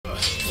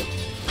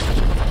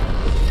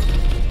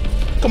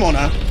Come on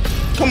now.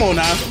 Come on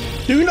now.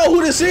 Do you know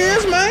who this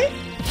is, man?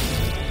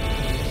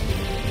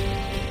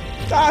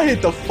 I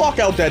hit the fuck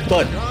out that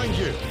button.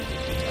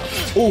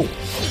 Ooh.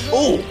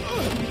 Ooh.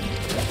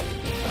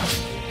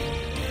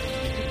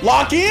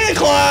 Lock in,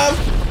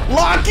 Clive.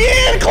 Lock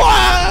in,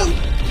 Clive.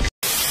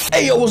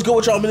 Hey, yo, what's good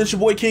with y'all, man? It's your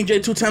boy King J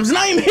 2 times, and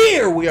I am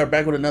here. We are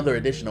back with another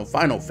edition of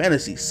Final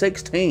Fantasy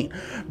 16.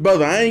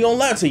 Brother, I ain't gonna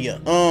lie to you.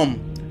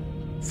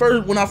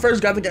 When I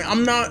first got the game,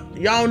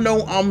 y'all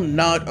know I'm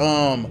not,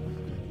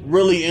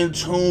 really in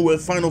tune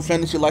with Final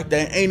Fantasy like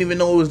that. Ain't even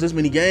know it was this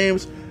many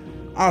games.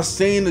 I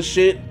seen the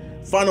shit,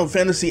 Final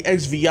Fantasy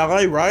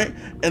XVI, right?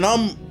 And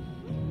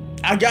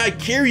I got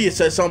curious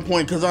at some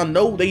point, because I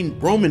know they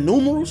Roman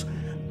numerals.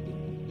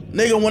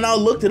 Nigga, when I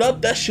looked it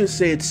up, that shit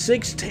said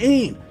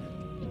 16.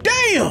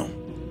 Damn!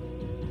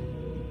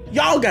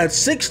 Y'all got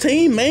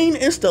 16 main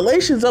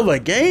installations of a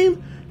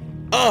game?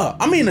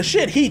 I mean, the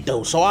shit heat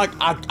though, so I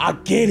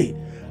get it.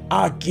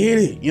 I get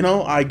it, you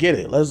know, I get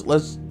it. Let's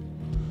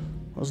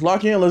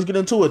lock in, let's get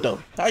into it though.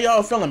 How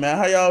y'all feeling, man?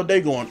 How y'all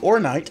day going? Or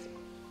night.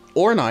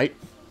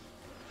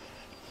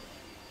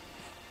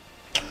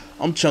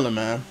 I'm chilling,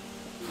 man.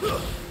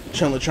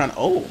 Chilling, trying to,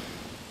 oh.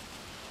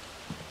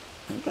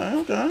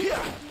 Okay.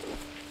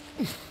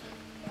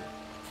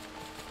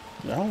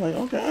 Y'all like,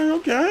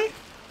 okay.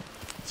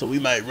 So we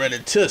might run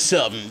into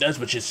something. That's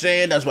what you're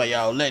saying. That's why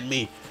y'all let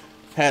me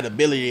have the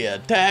ability to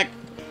attack.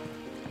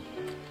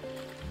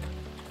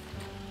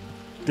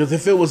 Because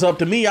if it was up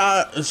to me,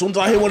 as soon as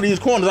I hit one of these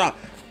corners, hell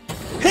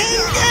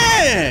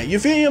yeah! You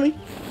feel me?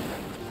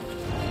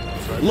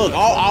 Look,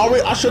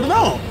 I should have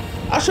known.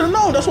 I should have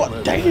known. That's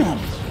what. Damn.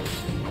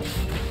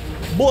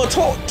 Boy,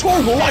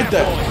 Torgal like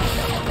that.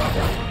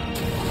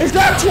 Is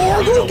that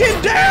Torgal?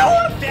 Get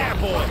down!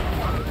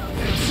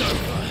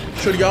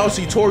 Should y'all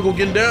see Torgal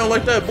getting down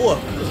like that, boy?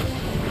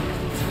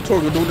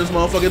 Torgal doing this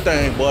motherfucking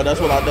thing, boy. That's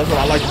what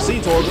I like to see,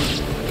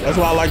 Torgal. That's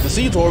what I like to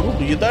see, Torgal.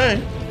 Do your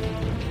thing.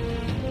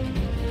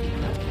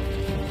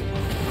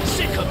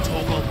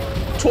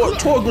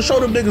 Torgal, show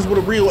them niggas what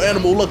a real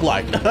animal look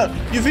like.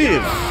 You feel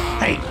me?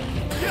 Hey.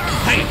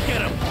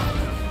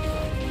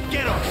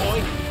 Get him,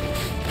 boy.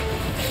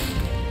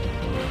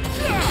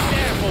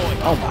 There, boy.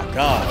 Oh my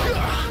god.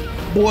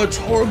 Boy,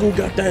 Torgal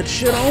got that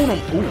shit on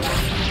him. Ooh,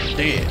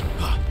 dead.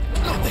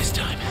 Not this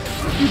time.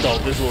 You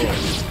thought this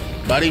was,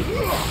 buddy?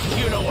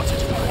 You know what to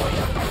do, boy.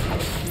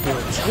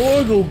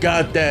 Torgal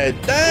got that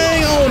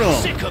thing on him.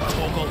 Sick of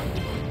Torgal.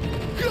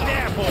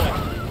 There,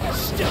 boy.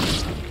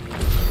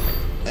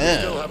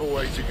 Still have a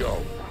way to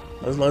go.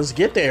 Let's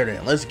get there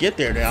then. Let's get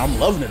there then. I'm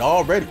loving it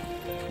already.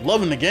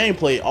 Loving the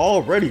gameplay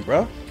already,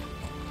 bro.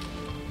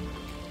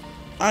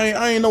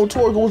 I ain't know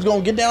Torgal was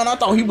gonna get down. I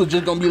thought he was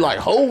just gonna be like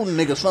holding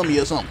nigga something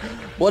or something.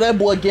 Boy, that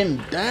boy getting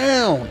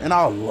down, and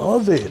I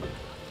love it.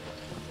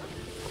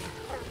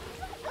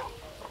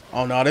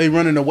 Oh no, they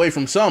running away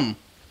from something.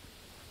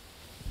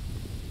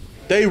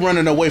 They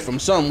running away from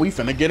something. We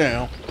finna get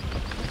down.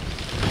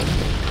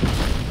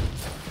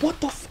 What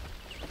the f?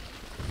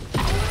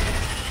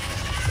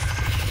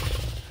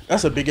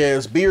 That's a big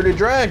ass bearded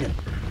dragon.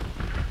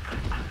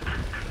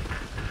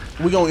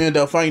 We gonna end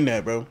up fighting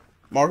that, bro.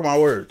 Mark my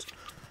words.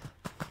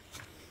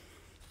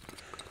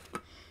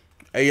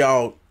 Hey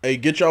y'all,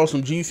 get y'all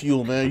some G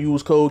Fuel, man.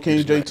 Use code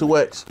King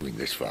J2X. Bring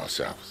this far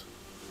south.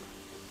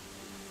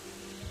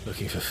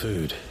 Looking for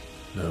food.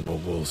 No more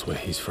wolves where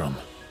he's from.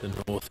 The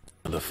north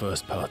are the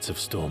first parts of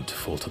Storm to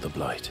fall to the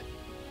Blight.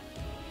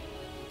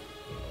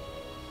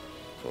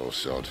 Poor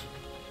sod.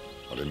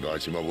 I'd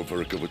invite him over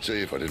for a cup of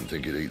tea if I didn't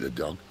think he'd eat the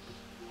dog.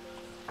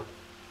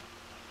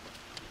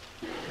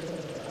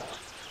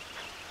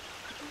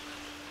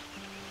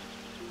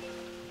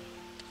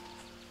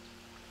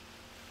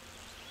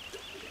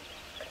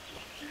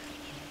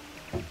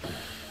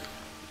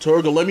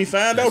 Torgal, let me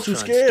find out you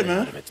scared,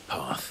 man.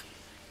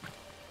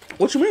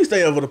 What you mean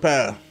stay over the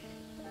path?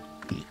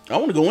 I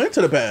want to go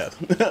into the path.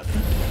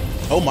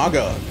 Oh my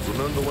god.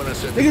 Remember when I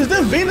said niggas,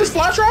 them Venus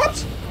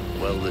flytraps?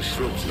 Well, the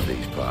shrubs in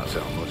these parts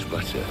are much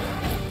better.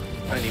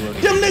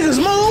 Them niggas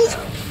move?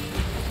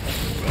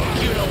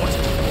 You know what to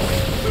do.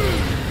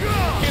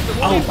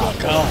 Oh my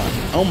god.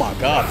 Oh my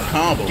god, the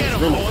combo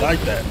is really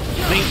like that.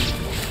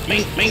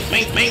 Mink.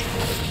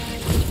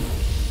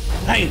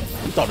 Hey,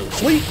 you thought it was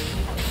sweet?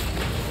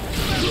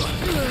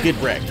 Get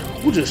wrecked.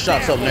 Who just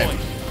shot something at me?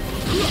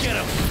 Get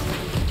him.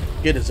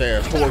 Get his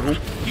ass, Torgal.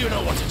 You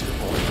know what to do,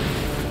 boy.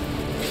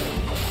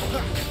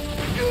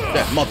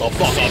 That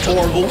motherfucker,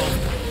 Torgal.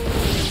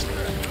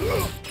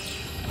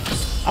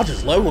 I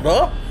just leveled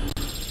up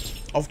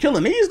off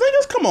killing these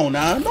niggas? Come on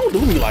now. Don't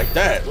do me like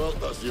that. Well,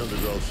 that's the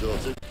undergrowth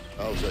sorted.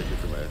 I'll take it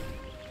from here.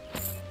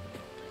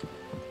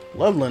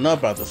 Leveling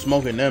up after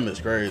smoking them is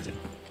crazy.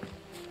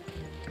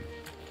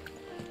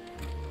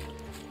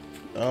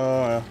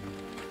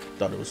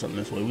 Thought it was something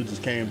this way. We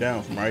just came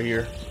down from right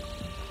here.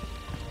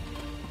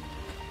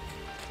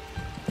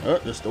 Oh,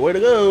 that's the way to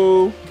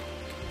go.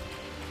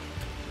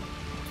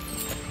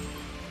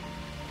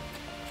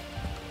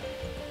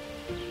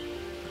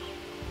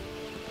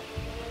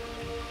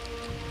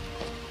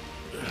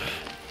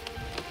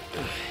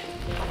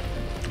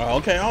 Oh,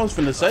 okay, I was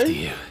finna After say,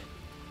 you.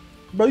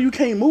 bro, you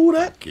can't move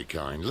that. Thank you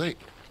kindly.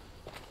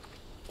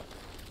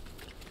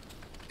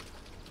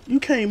 You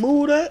can't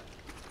move that.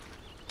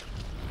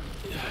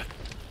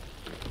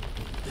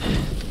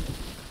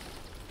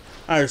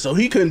 Alright, so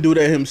he couldn't do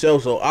that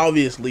himself, so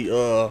obviously, you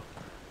know,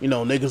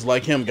 niggas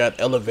like him got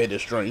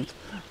elevated strength,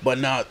 but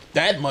not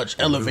that much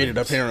elevated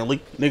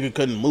apparently. Nigga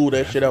couldn't move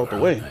that shit out the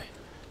way.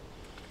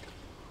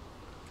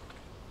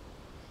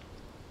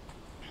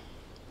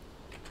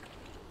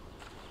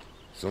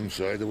 Some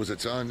say there was a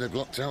time they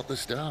blocked out the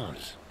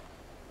stars.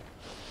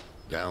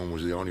 Down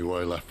was the only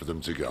way left for them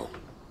to go.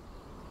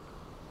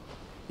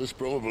 There's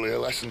probably a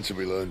lesson to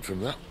be learned from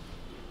that.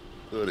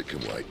 But it can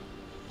wait.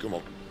 Come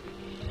on.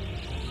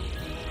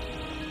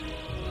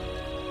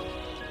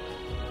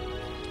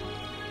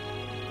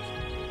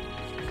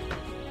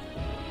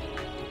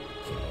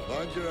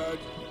 Mind your head.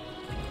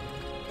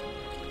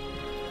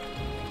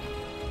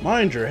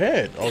 Mind your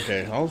head.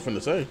 Okay, I was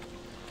finna say.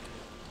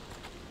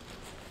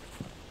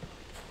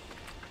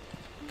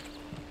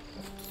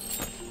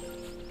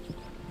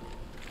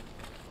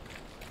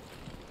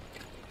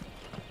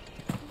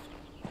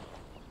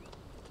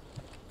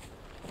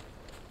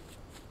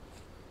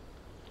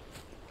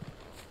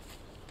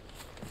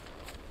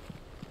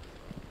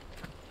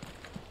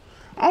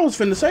 I was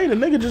finna say, the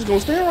nigga just gonna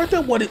stand right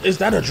there. What is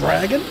that, a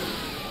dragon?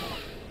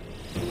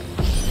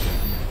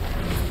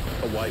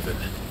 A wyvern.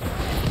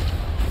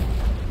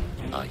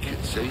 I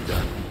can see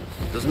that.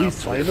 Doesn't We have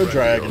to fight be a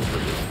dragon.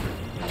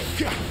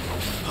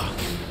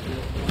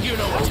 You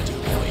know what to do,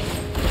 boy.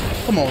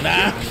 Come on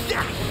now.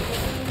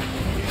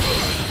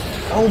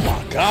 Oh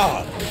my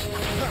god.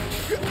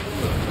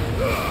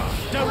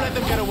 Don't let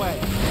them get away.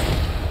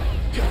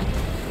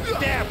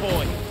 There,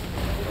 boy.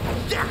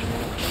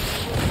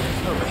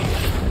 Over here.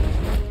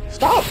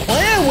 Stop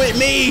playing with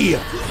me.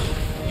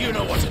 You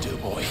know what to do,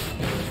 boy.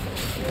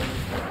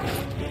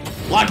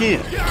 Lock in.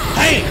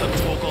 Hey. Come,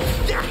 Torgal.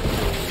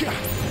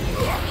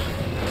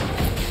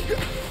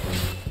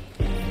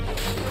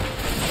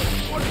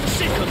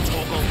 Sit, come,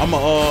 Torgal.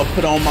 I'ma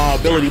put on my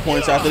ability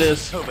points after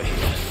this, Over here.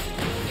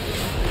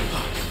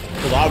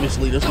 cause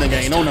obviously this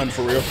nigga ain't know nothing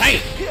for real. Hey.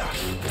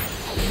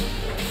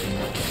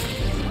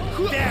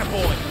 There,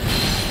 boy.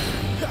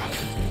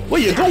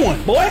 Where you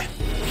going, boy?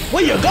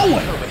 Where you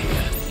going? Over here.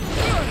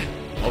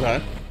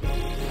 Okay.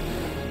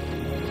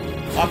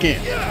 Lock in.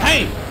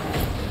 Hey.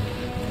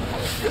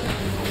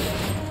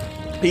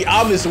 He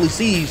obviously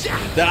sees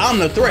that I'm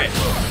the threat,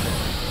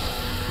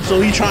 so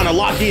he trying to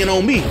lock in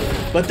on me.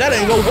 But that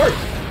ain't gonna work,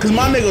 cause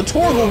my nigga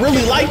Torgal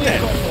really like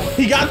that.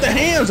 He got the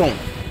hands on him.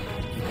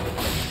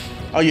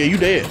 Oh yeah, you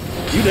dead.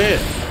 You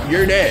dead.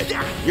 You're dead.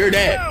 You're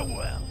dead.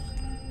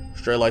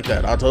 Straight like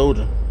that. I told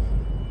you.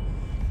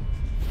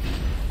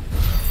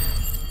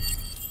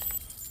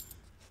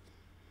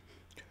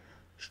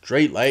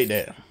 Straight like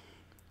that.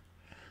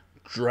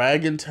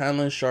 Dragon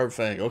Talon Sharp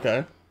Fang.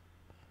 Okay.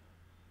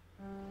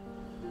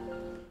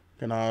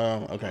 Can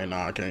I? Okay,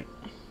 nah, I can't.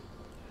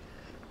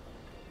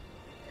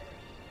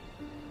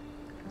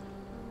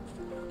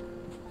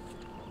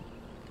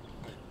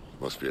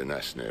 Must be a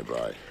nest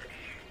nearby.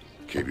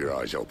 Keep your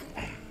eyes open.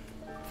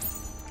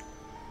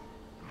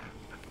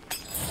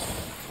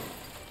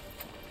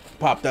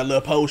 Pop that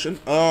little potion.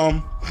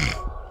 Alright,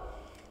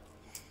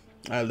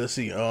 let's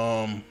see.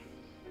 I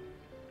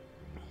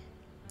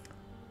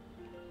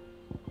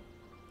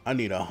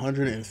need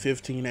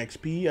 115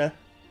 XP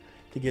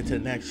to get to the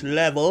next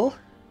level.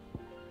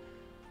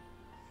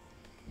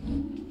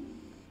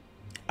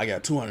 I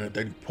got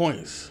 230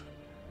 points.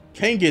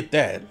 Can't get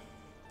that.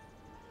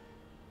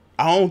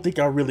 I don't think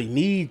I really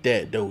need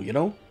that though, you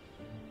know?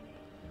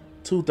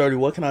 230,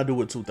 what can I do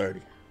with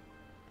 230?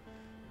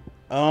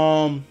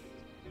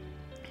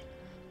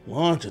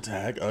 Launch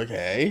attack,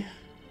 okay.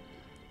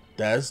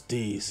 That's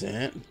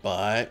decent,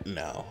 but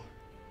no.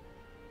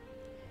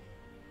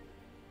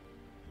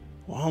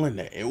 While in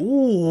the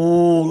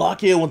ooh,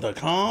 lock in with the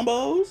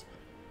combos.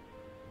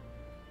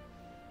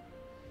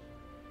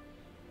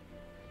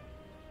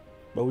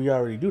 But we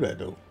already do that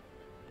though.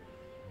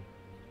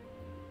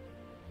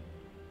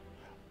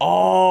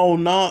 Oh,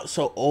 not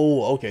so.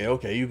 Oh, okay,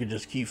 okay. You can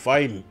just keep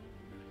fighting.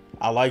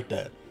 I like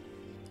that.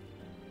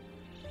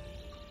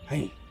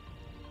 Hey.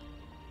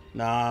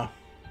 Nah.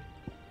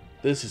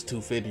 This is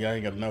 250. I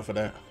ain't got enough of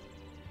that.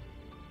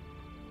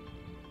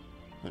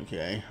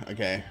 Okay,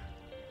 okay.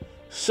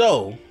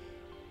 So,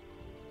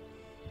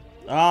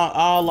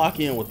 I'll lock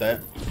in with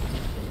that.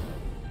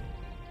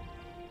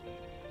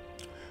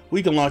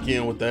 We can lock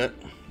in with that.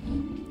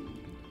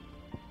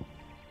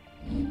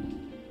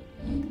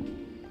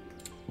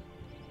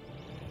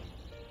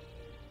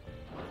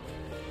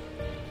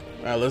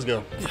 Alright, let's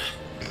go.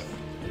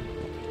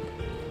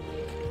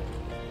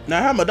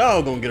 Now, how my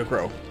dog gonna get a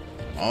crow?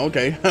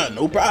 Okay,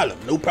 no problem.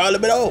 No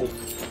problem at all.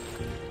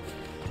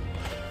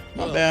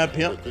 My bad,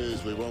 pimp. It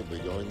appears we won't be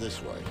going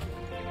this way.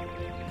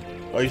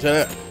 Oh, you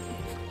said that?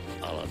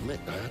 I'll admit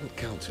I hadn't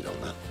counted on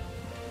that.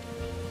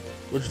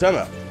 What you talking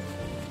about?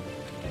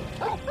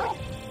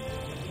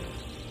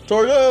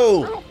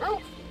 Torgo!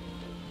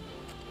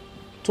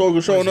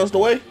 Torgo showing us the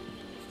way?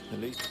 At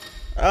least.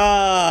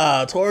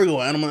 Ah,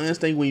 Torgo, animal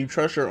instinct. When you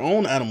trust your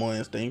own animal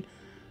instinct.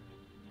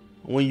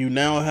 When you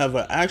now have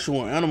an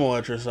actual animal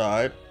at your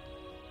side.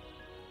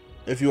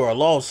 If you are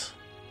lost,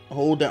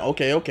 hold down.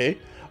 Okay.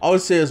 All it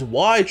says,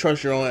 why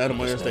trust your own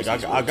animal instinct?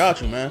 I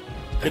got you, man.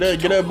 Get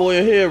that boy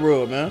a head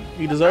rub, man.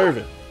 He deserve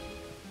it.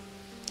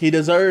 He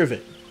deserve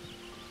it.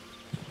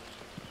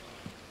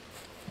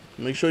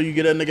 Make sure you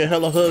get that nigga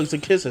hella hugs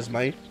and kisses,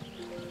 man.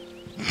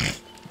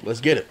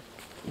 Let's get it.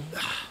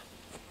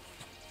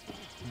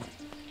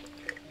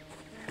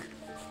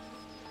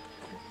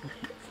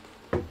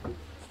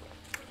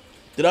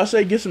 Did I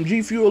say get some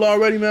G Fuel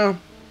already, man?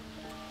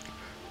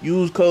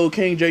 Use code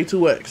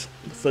KingJ2X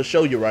for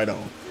show you right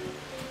on.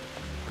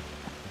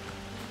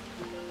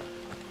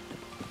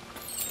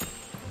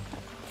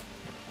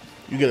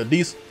 You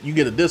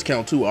get a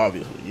discount too,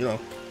 obviously, you know.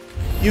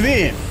 You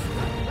in.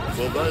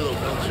 Well, they look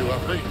not too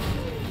happy.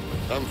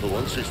 And for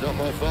once, it's not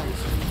my fault.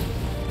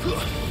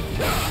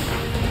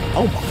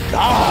 Oh my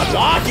God,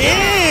 lock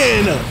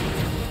in!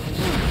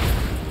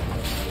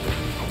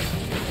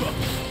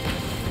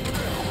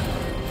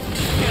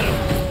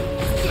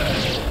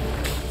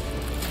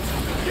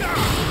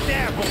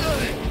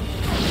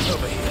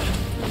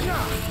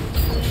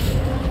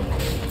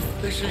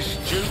 This is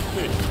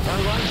stupid.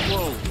 I like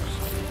wolves.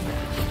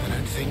 I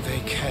don't think they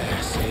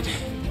care, Sid.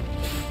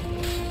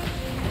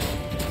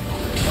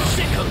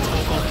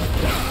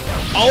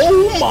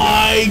 Oh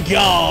my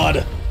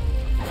God!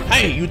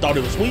 Hey, you thought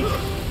it was sweet?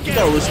 You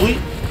thought it was sweet?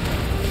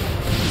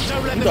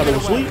 You thought it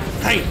was sweet?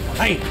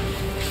 Hey!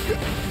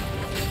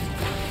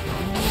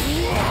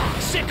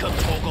 Sick of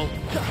Toggle.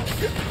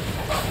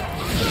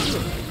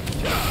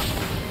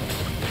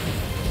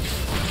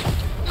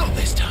 Not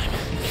this time.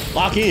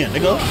 Lock in,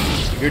 nigga.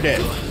 You're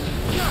dead.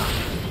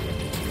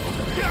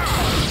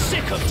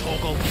 Sick of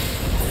Toggle.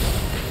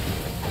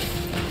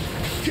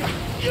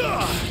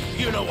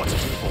 You know what to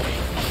do, boy.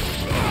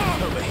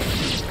 Over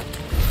here.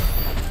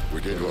 We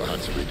did what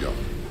had to be done.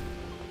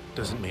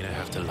 Doesn't mean I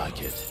have to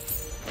like it.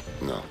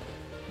 No.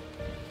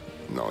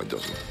 No, it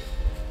doesn't.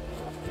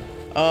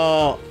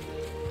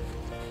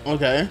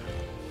 Okay.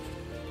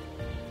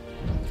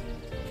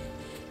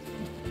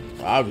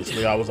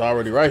 Obviously, I was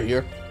already right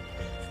here.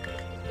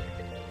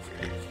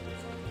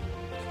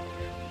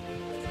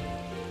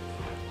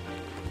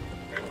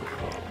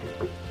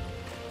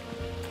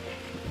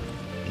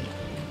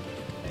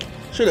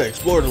 Should have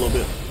explored a little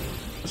bit.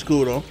 It's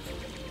cool though.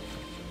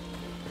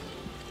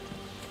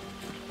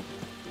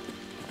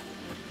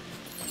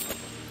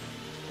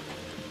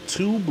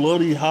 Two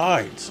bloody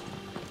hides.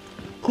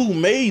 Who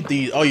made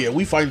these? Oh yeah,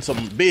 we fighting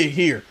something big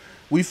here.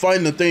 We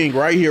fighting the thing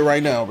right here,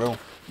 right now, bro.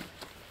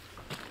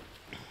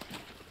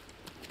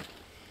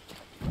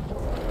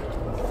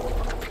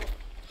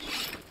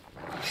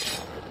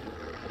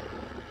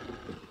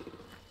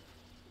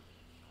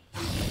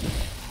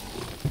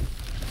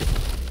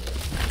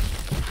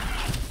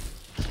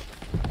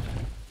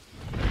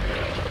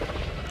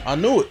 I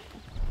knew it.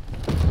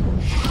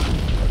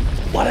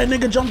 Why that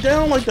nigga jump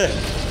down like that?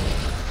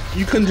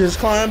 You couldn't just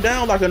climb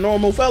down like a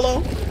normal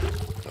fellow?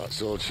 That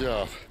sword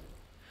sharp.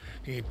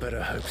 You'd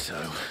better hope so.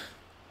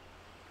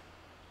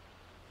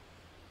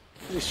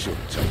 This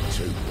shouldn't take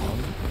too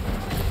long.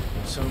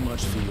 So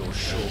much for your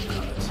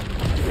shortcut.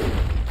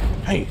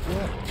 Hey.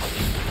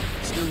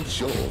 Still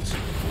short,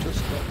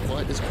 just not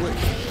quite as quick.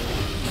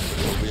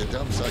 It'll be a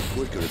damn sight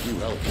quicker if you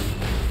help.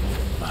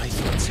 My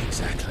thoughts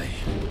exactly.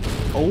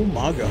 Oh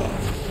my God.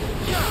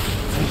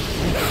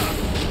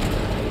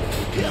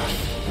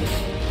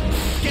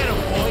 Get him,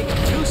 boy.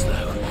 Too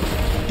slow.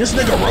 This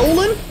nigga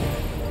rolling?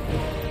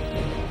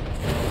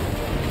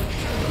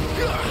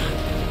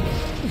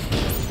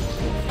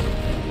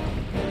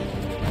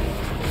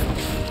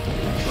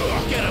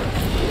 Get him.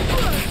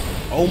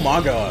 Oh my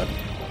God.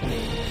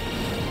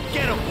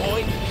 Get him,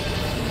 boy.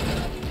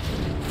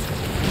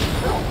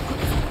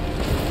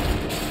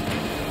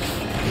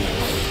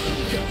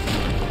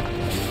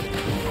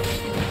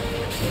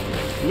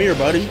 Come here,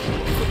 buddy.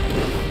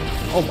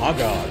 Oh my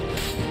God.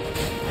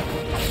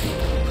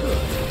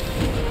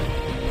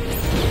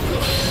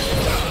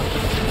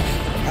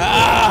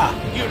 Ah!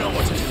 You know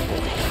what to do,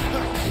 boy.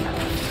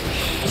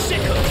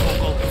 Sick of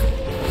Toggle.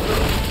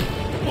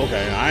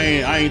 Okay,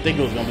 I ain't think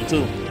it was gonna be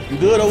two. You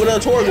good over there,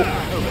 Torgo?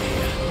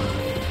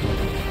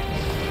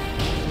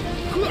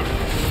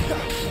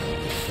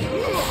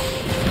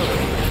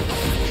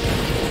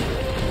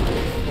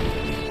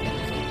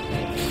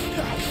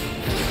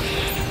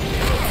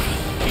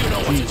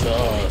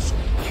 Jesus.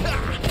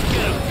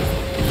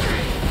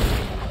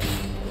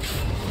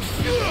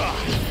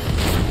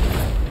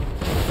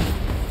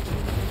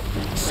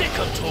 Sick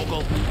of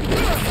Toggle.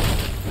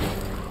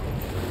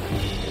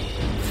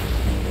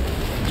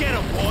 Get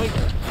him, boy.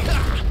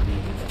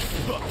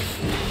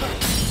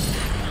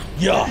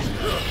 Yeah.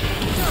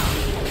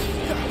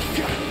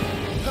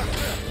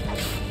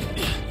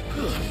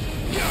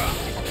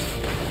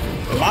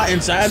 Am I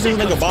inside this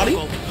nigga body?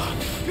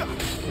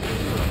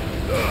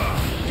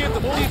 Get the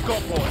ball you've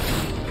got, boy.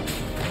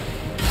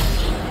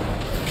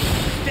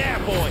 There,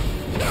 boy.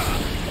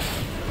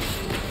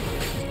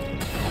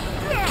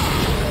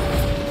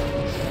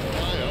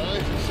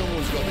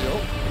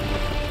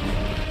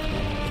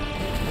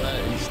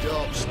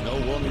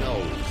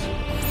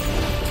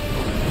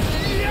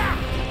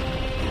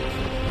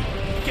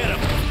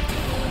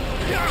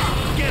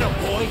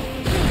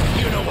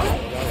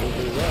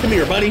 Come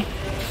here, buddy.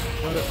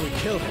 What if we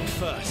kill him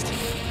first?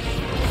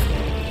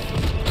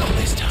 Not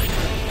this time.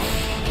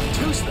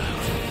 Too slow.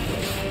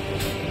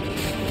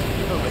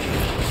 Over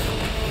here.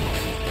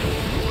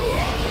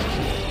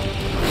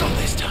 Not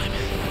this time.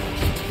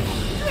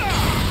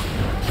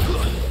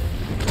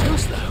 Too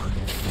slow.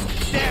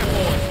 There,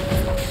 boy.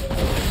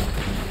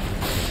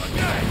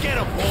 Get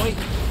him, boy.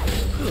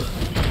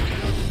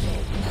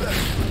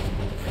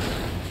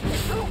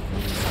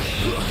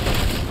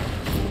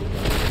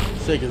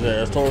 Sick his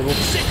ass, Torgal.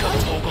 Sick of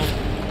Torgal.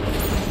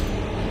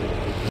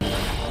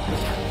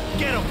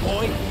 Get him,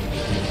 boy.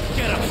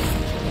 Get him.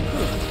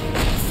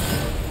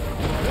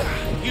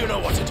 You know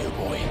what to do,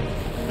 boy.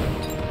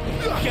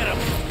 Get him.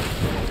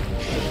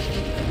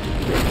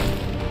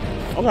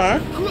 Okay.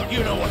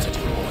 You know what to do,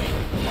 boy.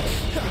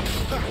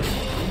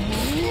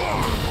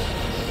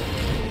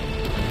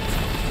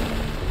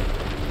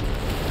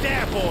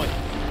 There, boy.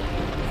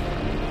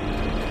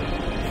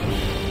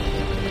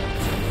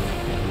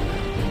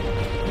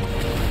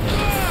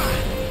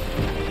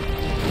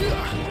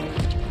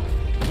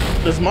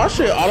 Does my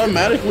shit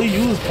automatically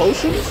use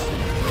potions?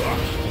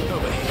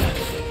 Over here.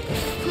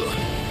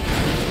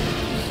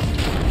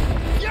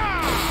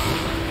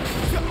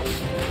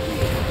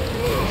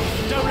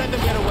 Don't let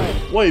them get away.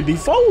 Wait,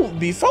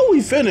 before we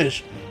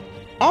finish,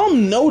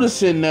 I'm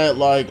noticing that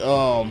like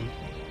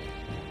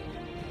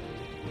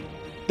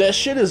that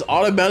shit is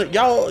automatic.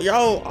 Y'all,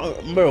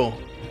 bro,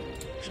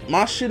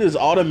 my shit is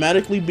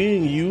automatically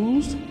being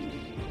used,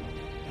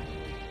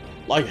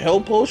 like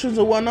health potions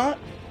or whatnot.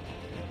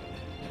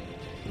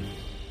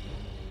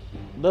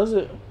 Does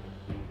it?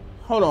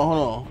 Hold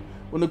on.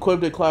 When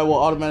equipped, the class will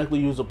automatically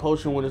use a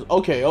potion when it's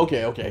okay.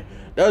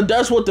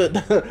 That's what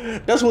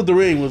the that's what the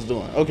ring was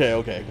doing. Okay.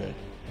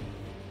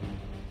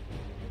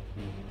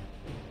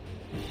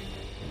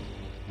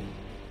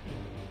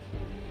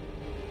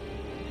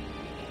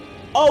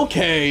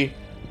 Okay,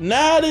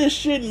 now this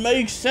shit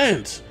makes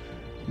sense.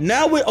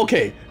 Now we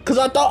okay, cause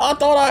I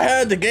thought I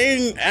had the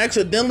game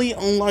accidentally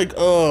on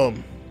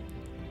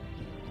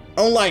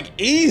like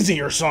easy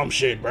or some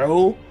shit,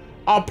 bro.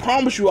 I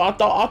promise you, I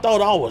thought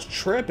I was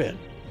tripping.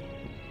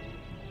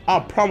 I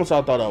promise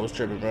I thought I was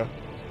tripping, bro.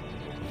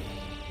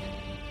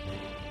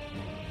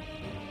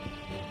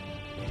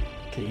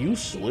 Can you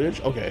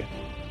switch? Okay.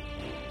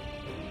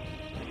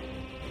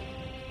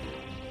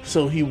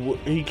 So he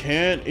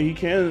can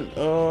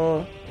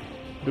do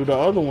the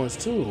other ones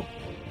too.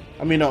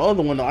 I mean the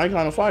other one, the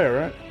Icon of Fire,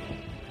 right?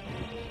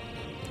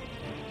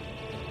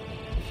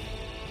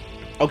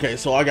 Okay,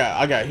 so I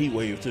got Heat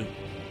Wave too.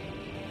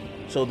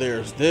 So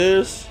there's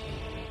this.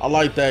 I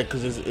like that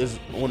because it's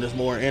when there's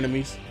more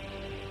enemies.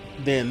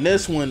 Then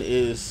this one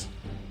is,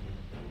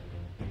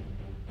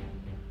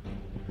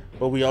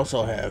 but we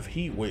also have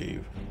Heat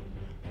Wave.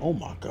 Oh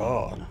my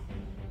god.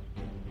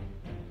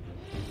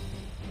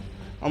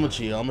 I'ma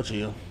chill.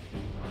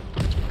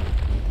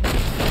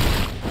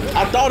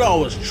 I thought I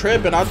was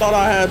tripping. I thought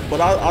I had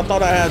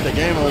the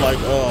game on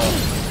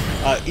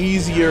like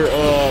easier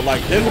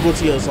like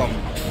difficulty or something.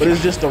 But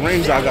it's just the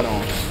rings I got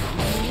on.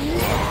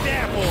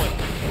 There, boy.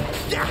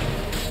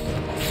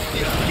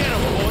 Get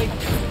him, boy.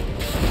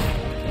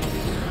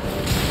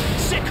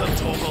 Sick of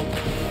Torgal.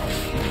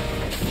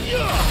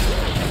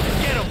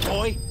 Get him,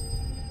 boy.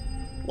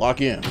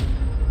 Lock in.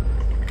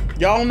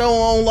 Y'all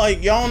know I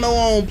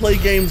don't play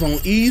games on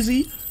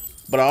easy,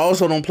 but I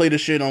also don't play the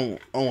shit on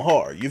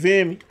hard. You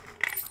feel me?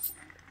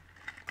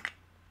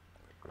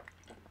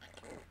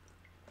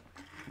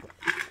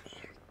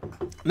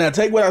 Now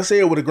take what I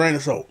said with a grain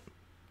of salt.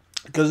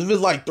 Because if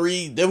it's like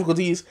 3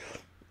 difficulties,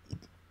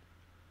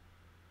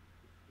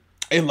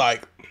 it's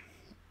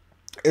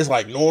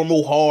like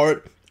normal,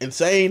 hard,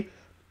 insane,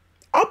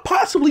 I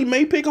possibly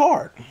may pick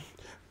hard.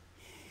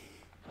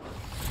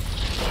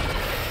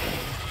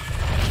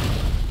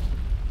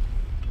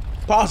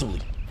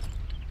 Possibly.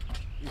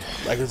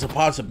 Like it's a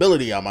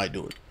possibility I might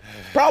do it.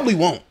 Probably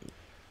won't.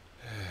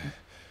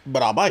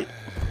 But I might.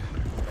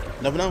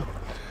 Never know.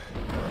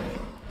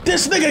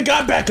 This nigga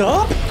got back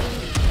up?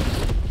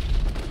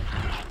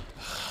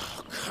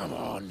 Oh, come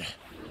on.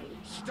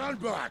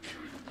 Stand back.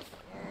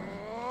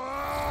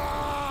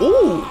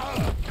 Ooh.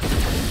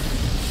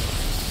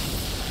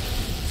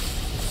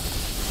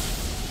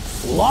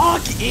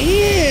 Lock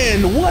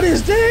in. What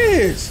is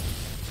this?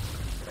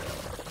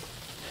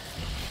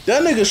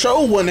 That nigga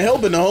sure wasn't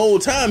helping the whole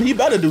time. He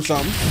better do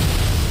something.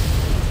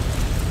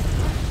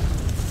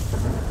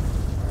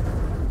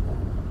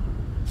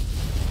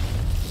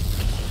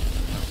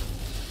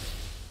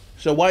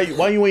 So why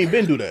you ain't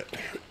been do that?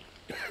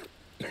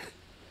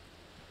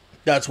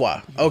 That's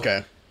why.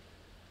 Okay.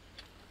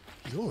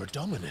 You're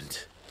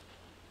dominant.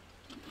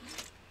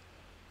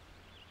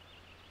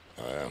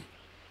 I am.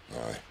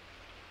 Aye.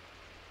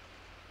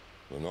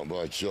 Well, not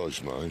by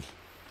choice, mind.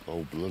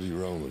 Old bloody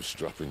Rome of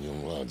strapping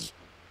young lads.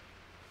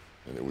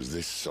 And it was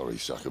this sorry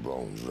sack of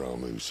bones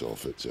Rome who saw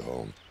fit to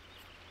home.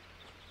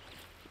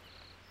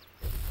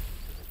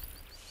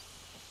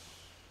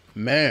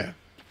 Man.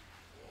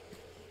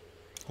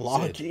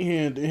 Lock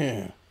in,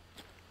 damn.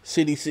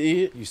 City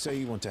Sid. You say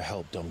you want to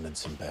help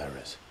dominants and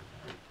bearers.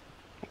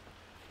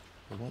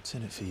 Well, what's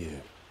in it for you?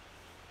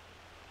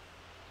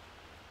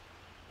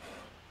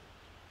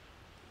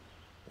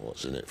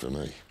 What's in it for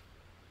me?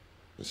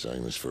 The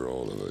same as for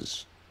all of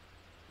us.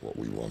 What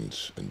we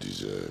want and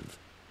deserve.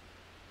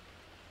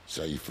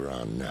 Save for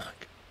our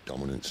knack,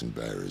 dominance and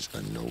bearers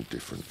are no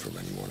different from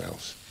anyone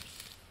else.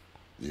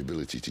 The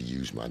ability to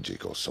use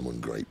magic or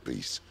summon great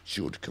beasts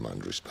should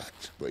command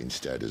respect, but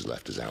instead has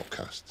left us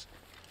outcasts.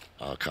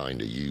 Our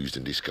kind are used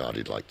and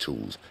discarded like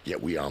tools,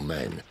 yet we are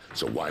men,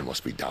 so why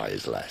must we die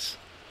as less?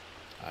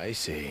 I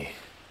see.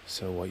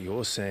 So what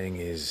you're saying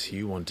is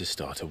you want to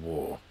start a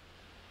war?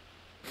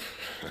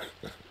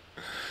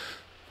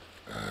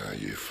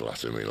 You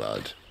flatter me,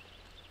 lad.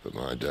 But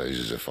my days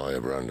as a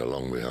firebrand are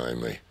long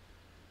behind me.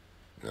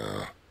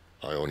 No,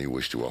 I only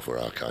wish to offer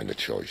our kind a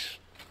choice.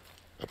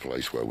 A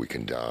place where we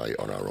can die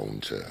on our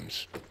own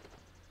terms.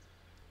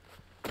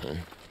 Okay?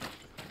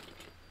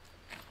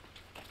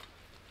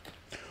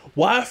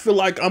 Why I feel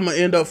like I'm gonna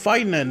end up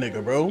fighting that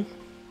nigga, bro?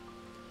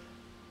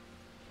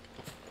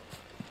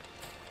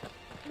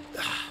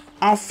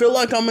 I feel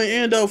like I'm gonna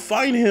end up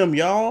fighting him,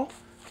 y'all.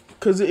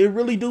 Cause it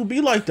really do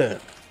be like that.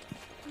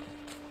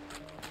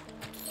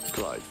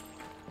 Clive.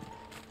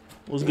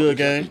 What's good,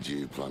 gang? What do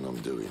you plan on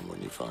doing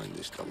when you find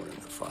this comer in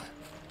the fight?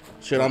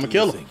 Shit, I'm gonna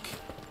kill him.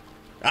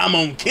 I'm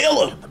gonna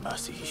kill him. The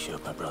mercy he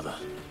showed my brother,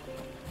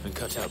 and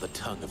cut out the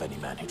tongue of any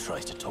man who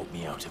tries to talk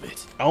me out of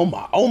it. Oh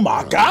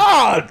my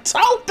God!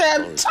 Talk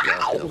that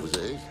talk!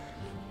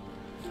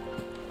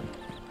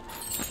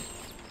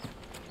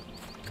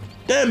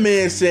 That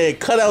man said,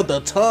 cut out the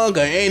tongue of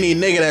any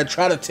nigga that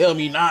try to tell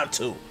me not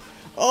to.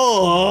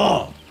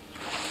 Oh!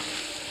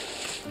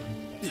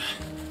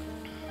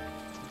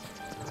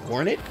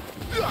 Hornet?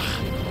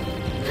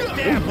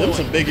 Them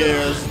some big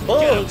ass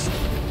bugs.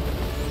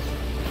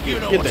 You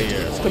know Get what to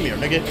their do. ass. Come here,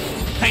 nigga.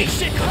 Hey,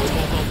 sick of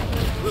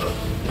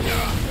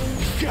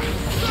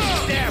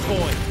there,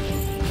 boy.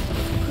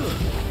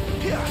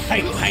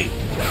 Hey.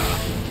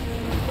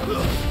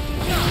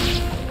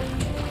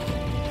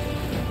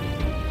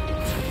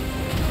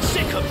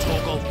 Sick of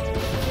Toggle.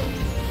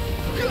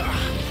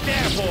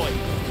 There, boy.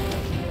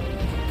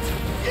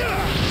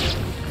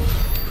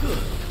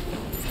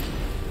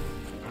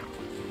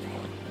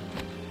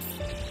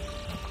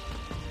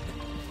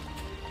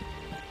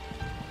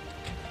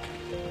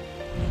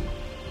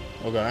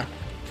 Okay.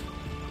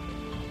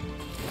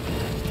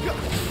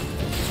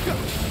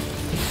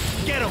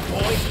 Get him,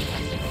 boy.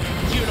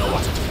 You know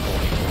what to do,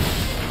 boy.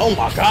 Oh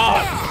my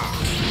God.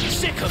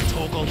 Sick of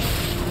Toggle.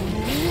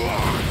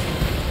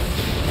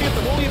 Get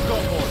them all you've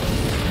got, boy.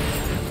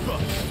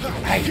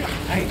 Hey.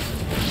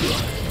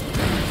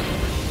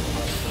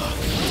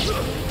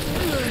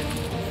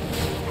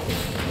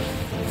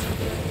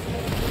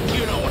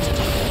 You know what to do.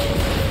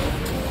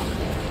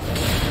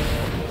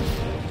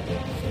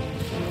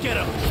 Get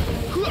him.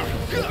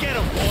 Get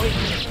him, boy.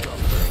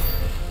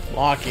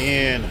 Lock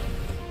in.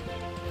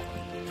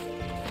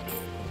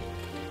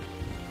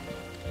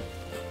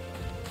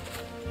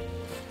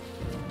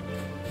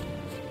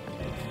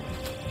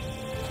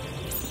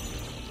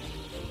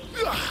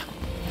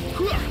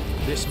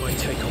 This might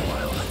take a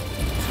while.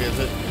 Is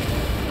it?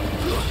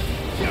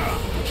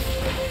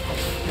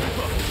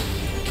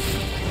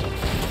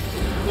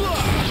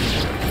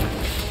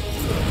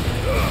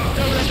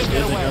 Don't let them get Is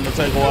it away. gonna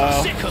take a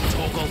while? Sick of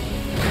Toggle.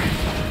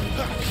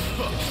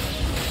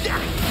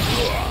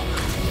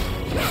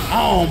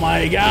 Oh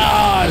my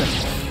God.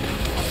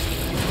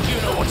 You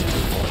know what to do,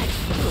 boy.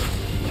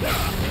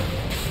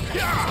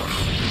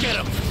 Get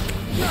him.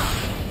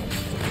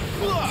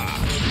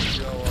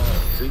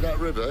 See that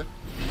river?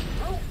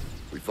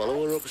 We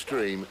follow her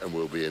upstream and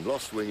we'll be in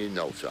Lost Wing in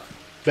no time.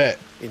 Bet.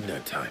 In no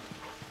time.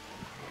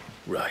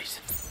 Right.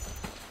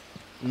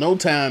 No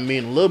time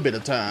mean a little bit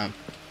of time.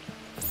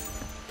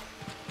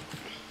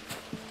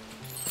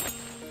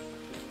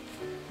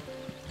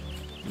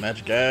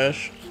 Magic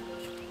Ash.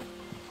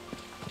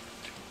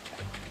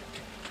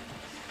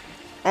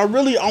 I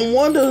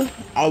wonder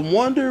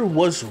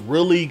what's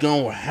really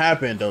gonna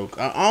happen though.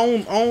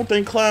 I don't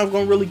think Clive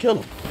gonna really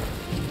kill him.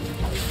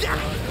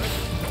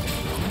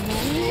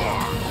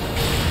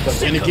 But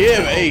then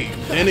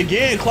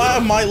again,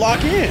 Clive might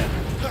lock in.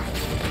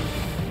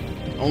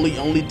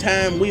 Only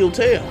time will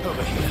tell.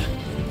 Over here.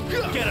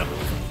 Get him.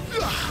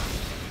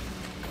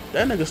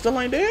 That nigga still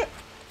ain't dead.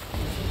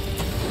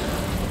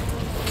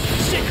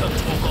 Sick of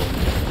Toggle.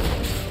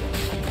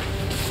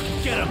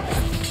 Get him.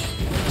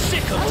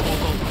 Sick of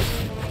Toggle.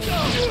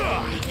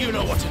 You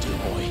know what to do,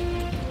 boy.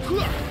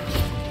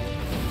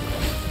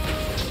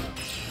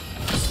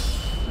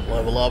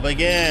 Level up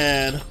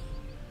again.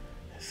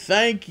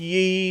 Thank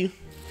ye.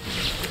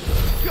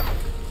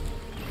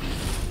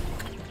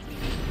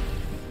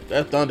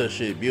 That thunder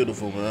shit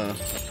beautiful, man.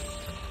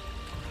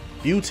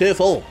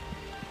 Beautiful.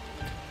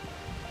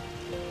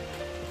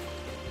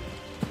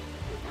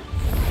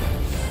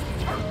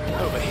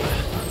 Over here.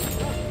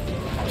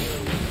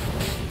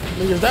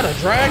 Nigga, is that a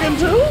dragon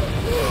too?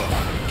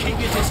 Keep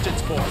your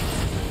distance, boy.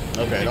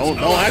 Okay, don't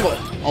act like.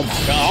 Oh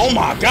my god! Oh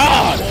my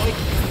god! Boy.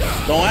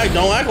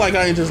 Don't act like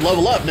I ain't just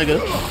level up, nigga.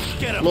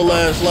 Little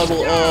ass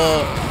level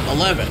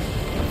 11.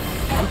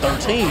 I'm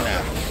 13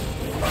 now.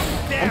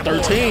 I'm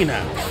 13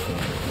 now.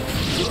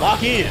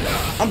 Lock in.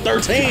 I'm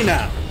 13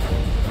 now.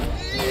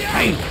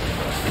 Hey.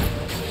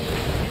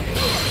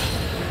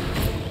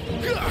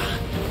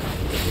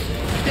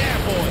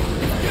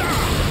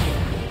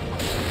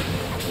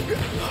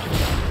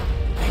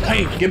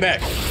 Hey, get back.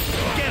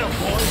 Get him,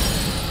 boy.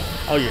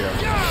 Oh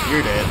yeah,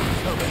 you're dead.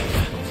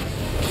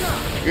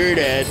 You're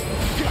dead.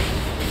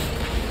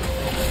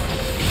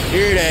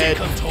 You're dead.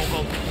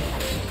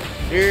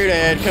 You're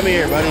dead. Come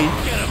here, buddy.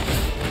 Get him.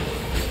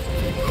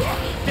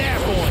 There,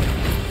 boy.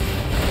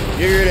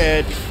 You're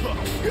dead.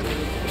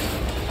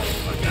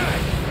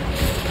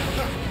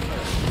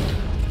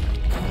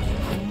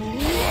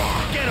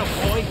 Get him,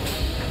 boy.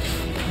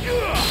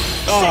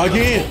 Oh,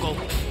 again.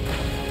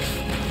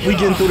 We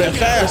getting through that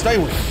fast,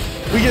 ain't we?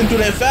 We getting through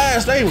that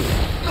fast, ain't we?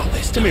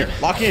 Come here,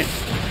 lock in.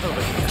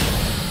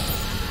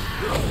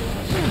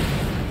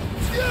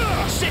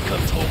 Sick of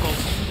Toggle.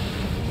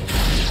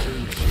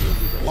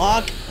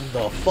 Lock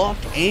the fuck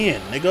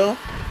in, nigga.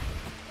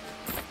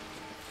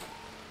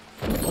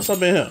 What's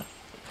up in here?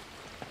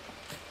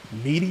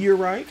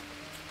 Meteorite?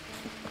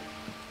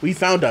 We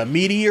found a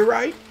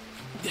meteorite?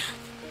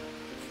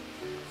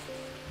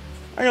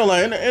 I ain't gonna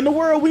lie, in the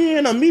world we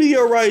in, a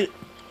meteorite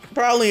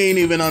probably ain't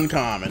even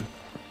uncommon.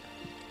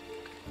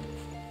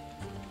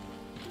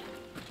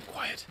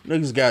 Quiet.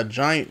 Niggas got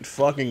giant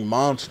fucking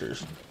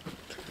monsters.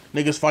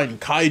 Niggas fighting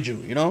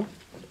kaiju, you know?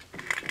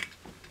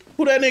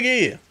 Who that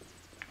nigga is?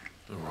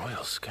 A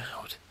Royal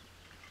Scout.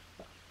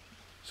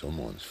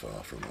 Someone's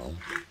far from home.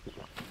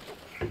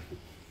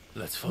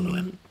 Let's follow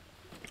him.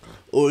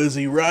 Or is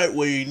he right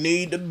where he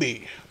need to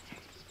be?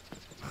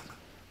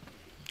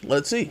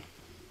 Let's see.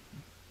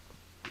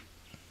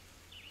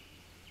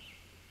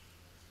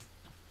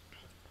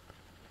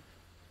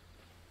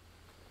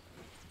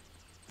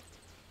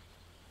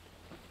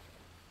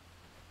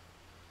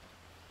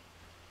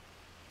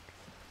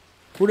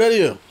 Who that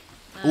is?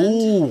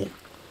 Ooh.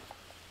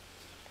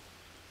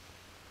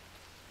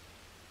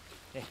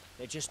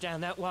 They're just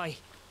down that way.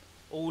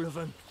 All of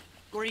them.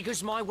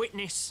 Grieger's my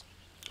witness.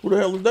 Who the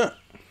hell is that?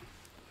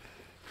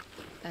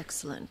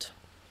 Excellent.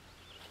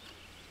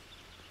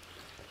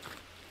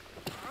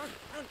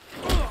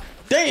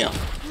 Damn.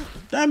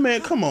 That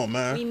man, come on,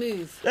 man. We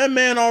move. That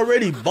man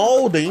already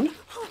balding.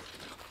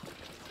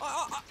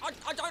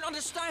 I don't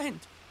understand.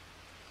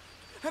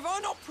 Have I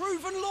not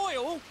proven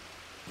loyal?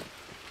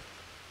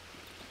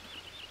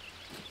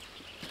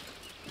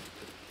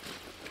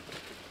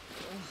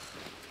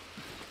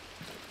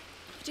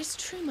 It is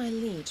true my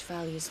liege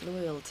values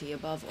loyalty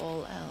above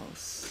all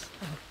else.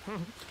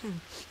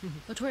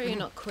 But were you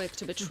not quick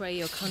to betray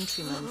your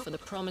countrymen for the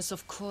promise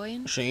of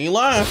coin? She ain't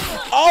lying.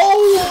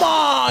 Oh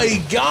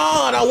my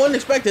god! I wasn't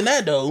expecting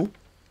that though.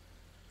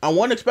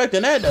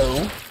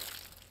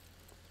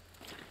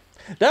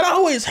 That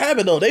always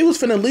happened though. They was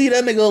finna leave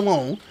that nigga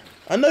alone.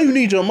 I know you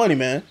need your money,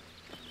 man.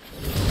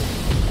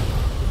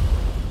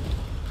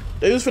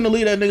 They was finna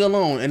leave that nigga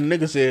alone, and the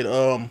nigga said,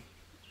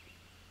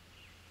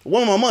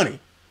 "Want my money?"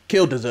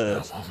 Killed his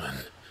ass. Woman.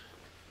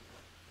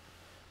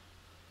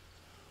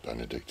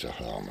 Benedicta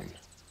Harmon,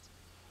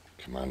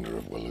 commander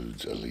of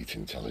Waloed's elite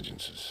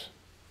intelligences.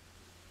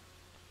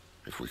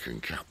 If we can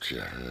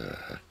capture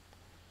her...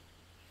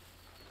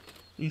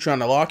 You trying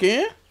to lock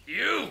in?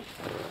 You!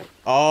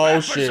 Oh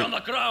Weapons shit. on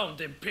the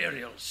ground,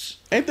 Imperials!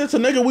 Ain't this a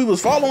nigga we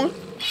was following?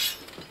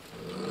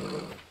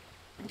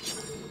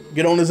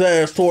 Get on his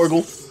ass,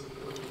 Torgal.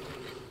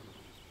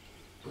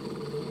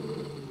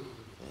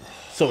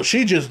 So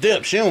she just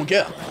dipped. She don't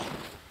care.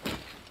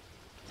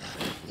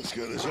 Let's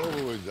get this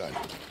over with then.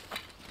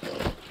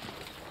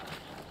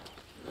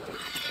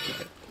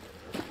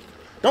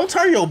 Don't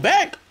turn your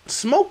back.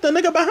 Smoke the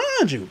nigga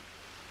behind you.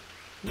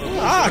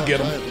 I'll get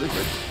him.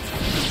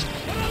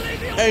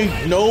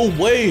 Ain't no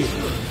way.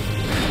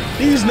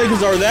 These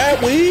niggas are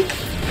that weak.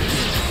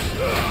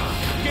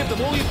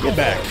 Get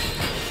back.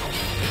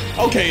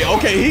 Okay,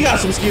 okay. He got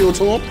some skill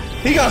to him.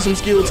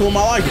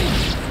 I like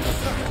it.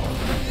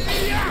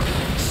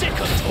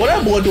 Well,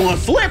 that boy doing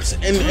flips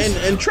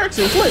and tricks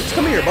and flips.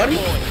 Come here, buddy.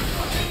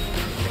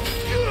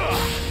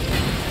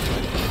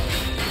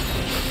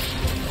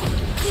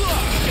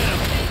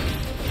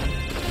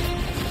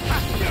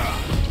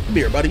 Come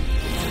here, buddy.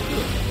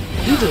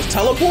 You just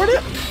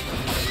teleported?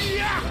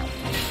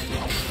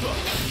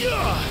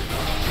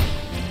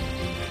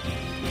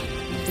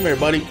 Come here,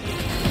 buddy.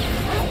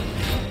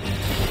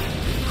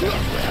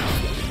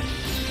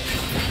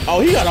 Oh,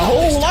 he got a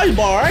whole light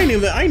bar. I ain't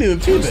even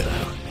peep it.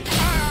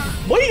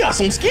 Boy, you got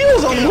some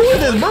skills on him. Who is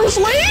this, Bruce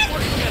Lee?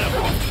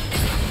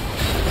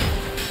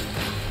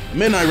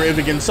 Midnight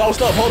Raven getting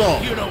sauced up. Hold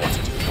on. You know what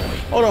to do, boy.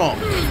 Hold on.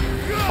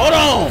 Hold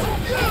on.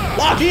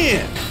 Lock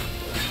in.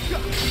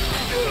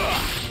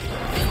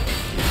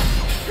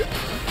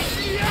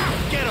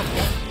 Get him,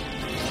 boy.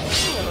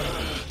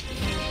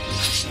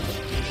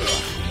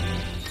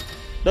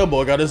 That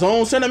boy got his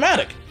own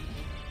cinematic.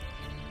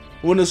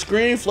 When the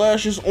screen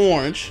flashes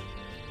orange,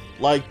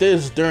 like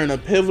this during a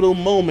pivotal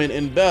moment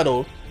in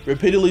battle,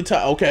 Repeatedly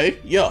okay,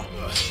 yeah.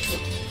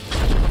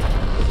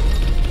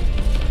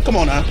 Come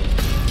on now.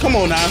 Come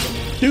on now.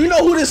 Do you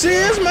know who this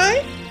is,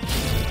 man?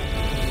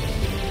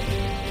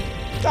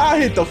 I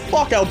hit the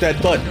fuck out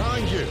that button.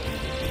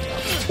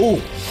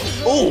 Ooh.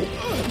 Ooh.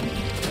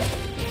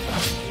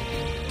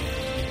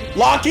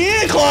 Lock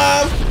in,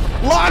 Clive!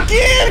 Lock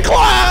in,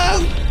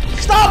 Clive!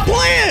 Stop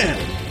playing!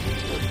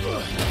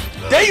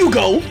 There you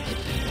go!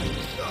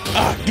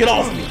 Get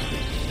off me.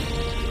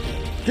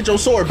 Get your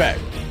sword back.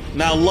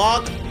 Now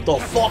lock the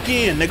fuck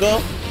in,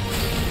 nigga.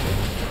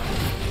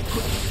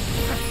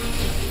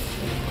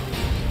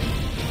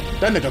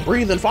 That nigga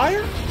breathing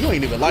fire? You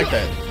ain't even like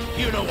that.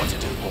 You know what to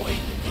do, boy.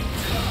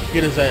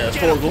 Get his ass,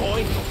 Torgal.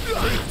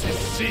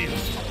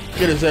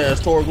 Get his ass,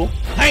 Torgal.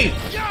 Hey!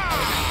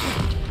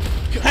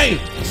 Hey!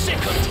 Sick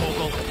of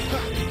Torgal.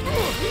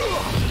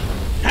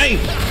 Hey!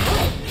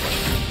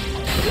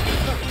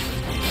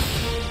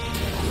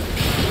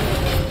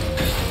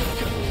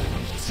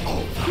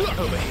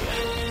 Over here.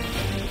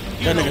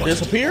 That nigga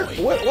disappeared?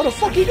 Where the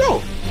fuck he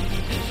go?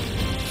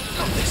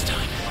 Not this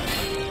time.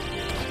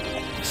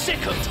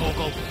 Sick of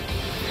Torgal.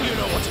 You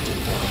know what to do,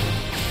 boy.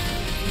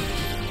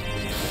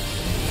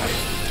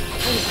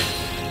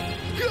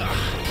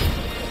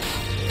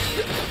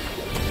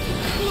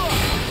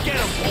 Get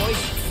him, boy.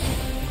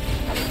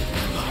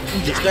 He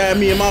just stabbed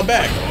me in my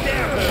back.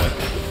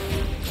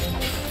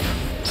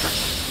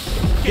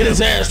 Get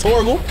his ass,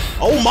 Torgal.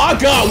 Oh my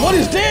god, what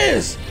is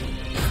this?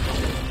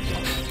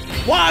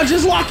 Why I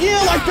just lock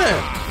in like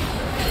that?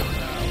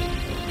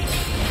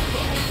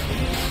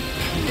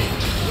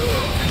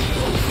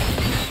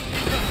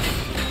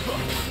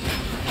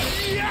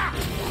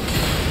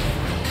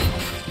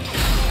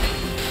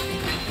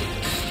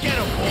 Get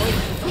him, boy.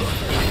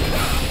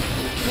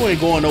 You ain't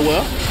going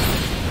nowhere.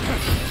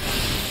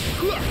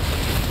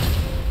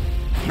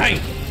 Hey!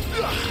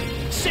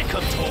 Sick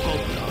of Torgal.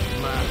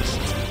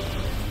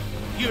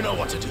 You know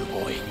what to do,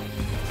 boy.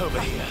 Over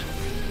here.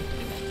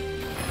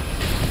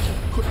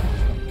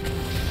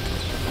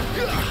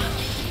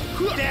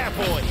 There,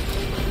 boy.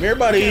 Come here,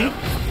 buddy.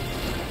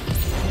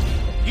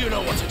 You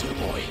know what to do,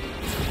 boy.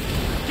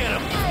 Get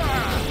him.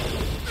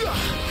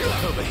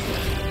 Over here.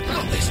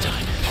 Not this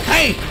time.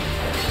 Hey!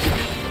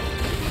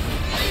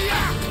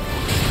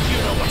 You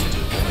know what to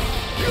do, boy.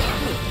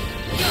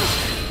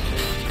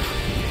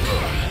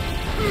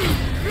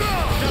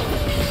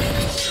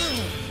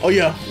 Oh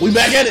yeah, we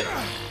back at it.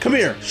 Come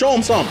here, show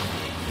him something.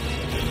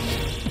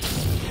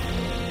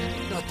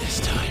 Not this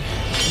time.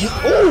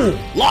 Ooh,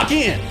 lock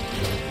in.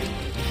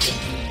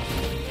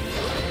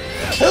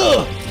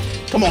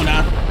 Come on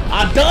now.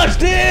 I dodged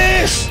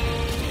this.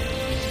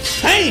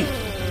 Hey.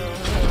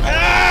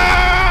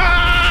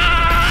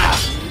 Ah!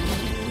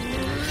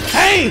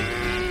 Hey.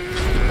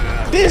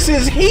 This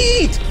is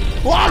heat.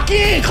 Lock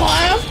in,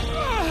 Clive.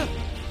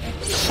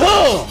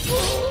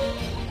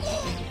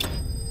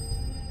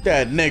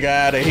 That nigga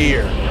out of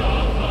here.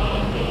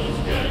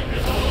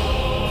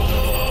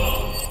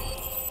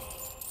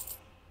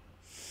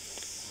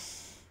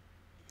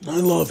 I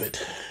love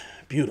it.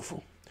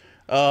 Beautiful.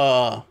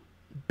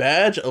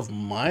 Badge of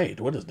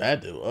Might. What does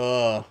that do?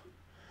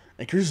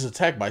 Increases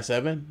attack by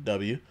 7.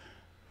 W.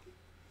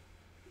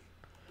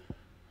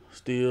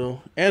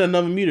 Steel. And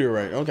another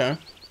meteorite. Okay.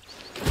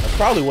 That's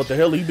probably what the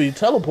hell he'd be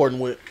teleporting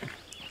with.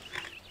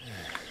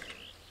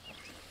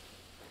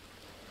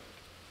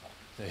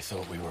 They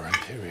thought we were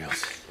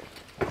Imperials.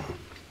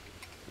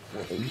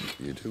 Well,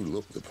 you do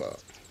look the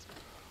part.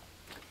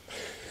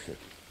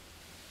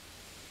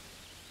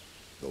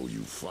 Though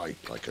you fight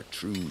like a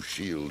true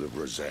shield of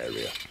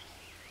Rosaria.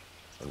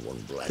 And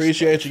one blessed.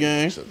 Appreciate you,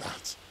 gang. So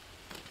that.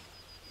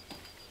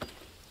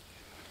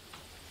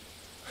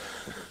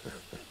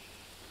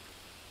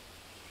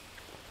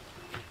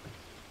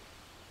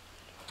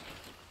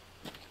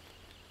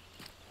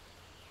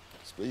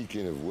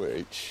 Speaking of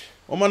which,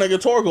 What my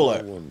nigga Torgal I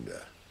at?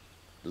 wonder,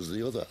 does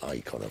the other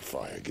icon of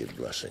fire give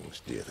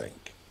blessings, do you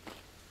think?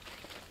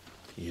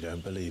 You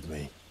don't believe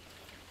me?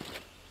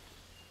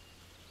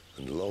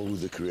 And lo,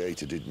 the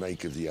Creator did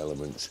make of the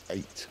elements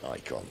 8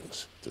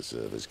 icons to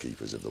serve as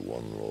keepers of the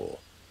one law.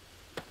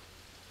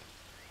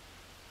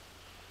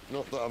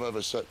 Not that I've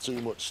ever set too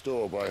much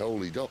store by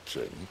holy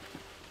doctrine,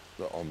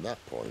 but on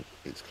that point,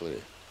 it's clear.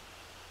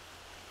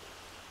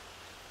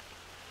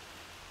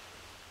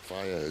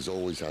 Fire has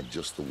always had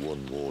just the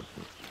one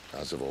warden,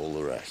 as of all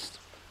the rest.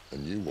 A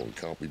new one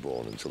can't be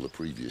born until the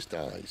previous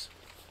dies,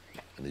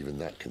 and even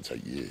that can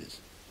take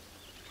years.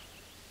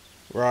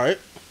 Right.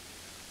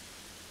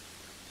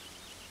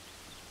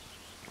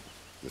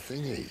 The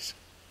thing is,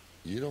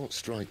 you don't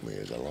strike me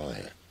as a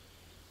liar.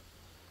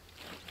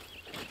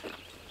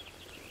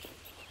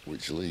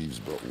 Which leaves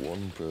but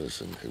one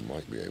person who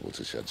might be able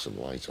to shed some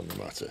light on the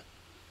matter.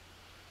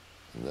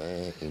 And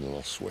they're in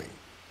Lost Wing.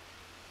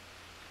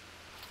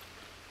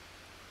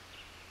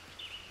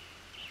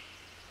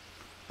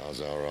 As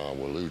are our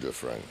Waluda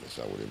friends,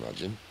 I would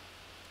imagine.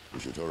 We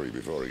should hurry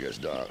before it gets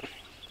dark.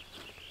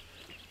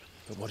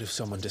 But what if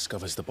someone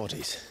discovers the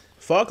bodies?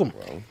 Fuck them.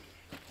 Well,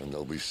 and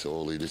they'll be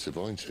sorely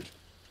disappointed.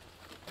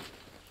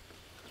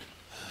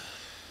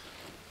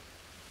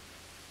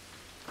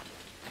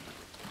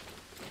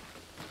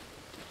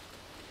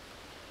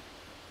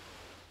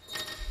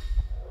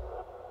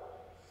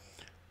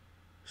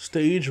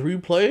 Stage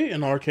replay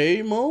in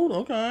arcade mode?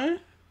 Okay.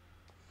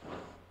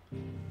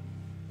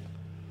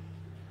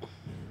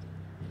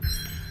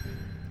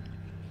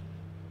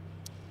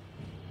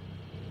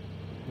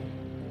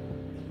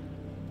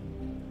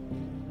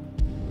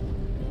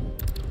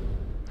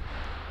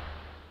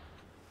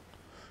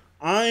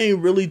 I ain't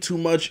really too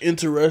much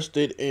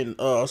interested in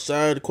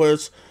side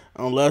quests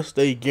unless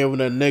they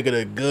giving a nigga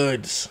the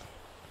goods.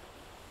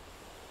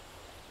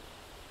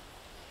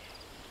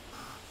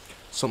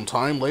 Some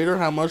time later?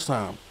 How much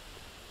time?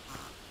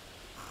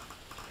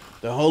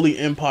 The Holy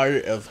Empire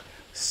of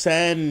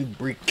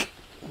Sandbrick.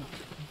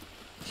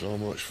 So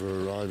much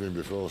for arriving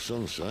before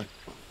sunset.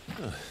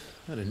 Oh,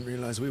 I didn't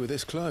realize we were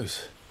this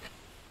close.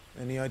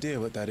 Any idea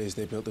what that is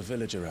they built the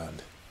village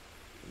around?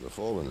 The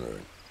Fallen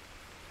Ruin.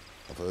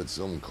 I've heard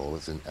some call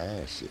it an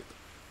airship.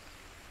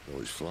 Though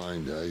its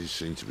flying days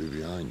seem to be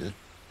behind it.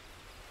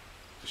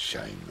 It's a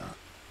shame, that.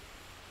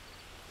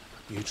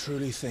 You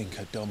truly think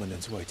a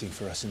dominant's waiting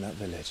for us in that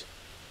village?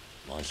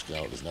 My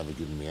scout has never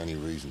given me any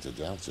reason to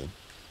doubt him.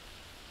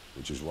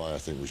 Which is why I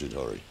think we should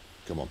hurry.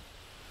 Come on.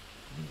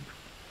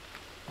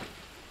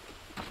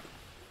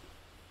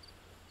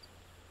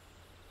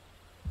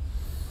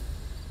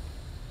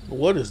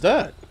 What is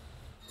that?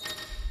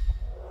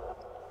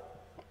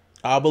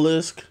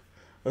 Obelisk.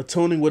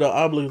 Attuning with an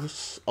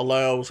obelisk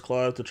allows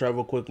Clive to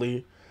travel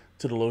quickly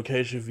to the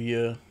location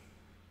via...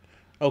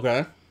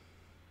 Okay.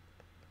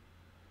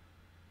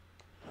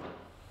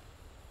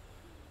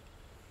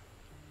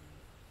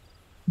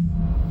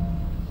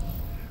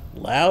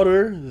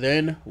 Louder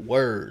than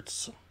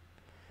words.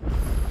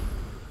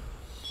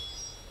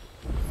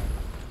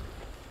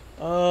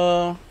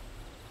 Uh...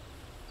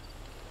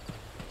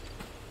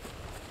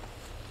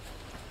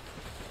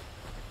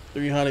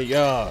 300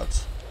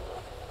 yards.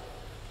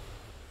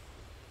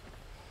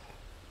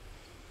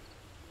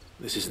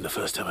 This isn't the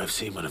first time I've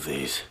seen one of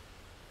these.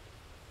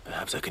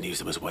 Perhaps I can use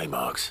them as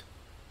waymarks.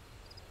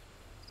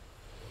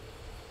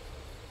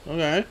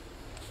 Okay.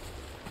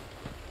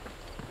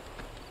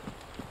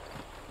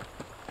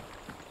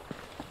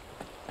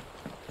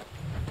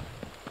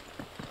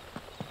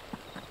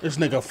 This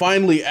nigga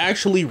finally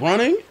actually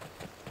running?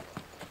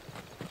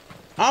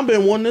 I've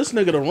been wanting this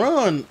nigga to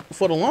run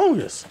for the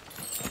longest.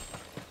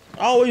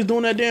 Always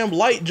doing that damn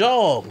light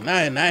jog.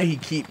 Now he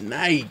keeping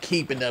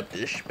up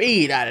the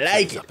speed. I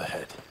like it. Up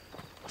ahead.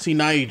 See,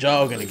 now he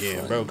jogging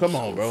again, bro. Come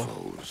on, bro.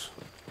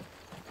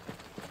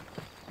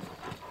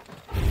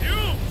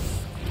 You!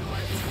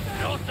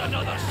 Not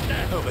another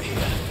step! Over here.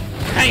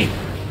 Hey!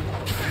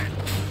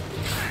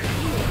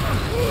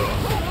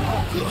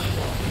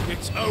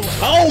 It's over!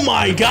 Oh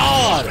my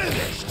god!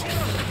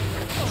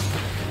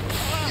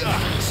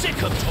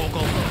 Sick of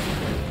Torgal!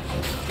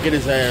 Get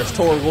his ass,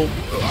 Torgal.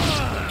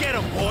 Get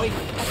him, boy!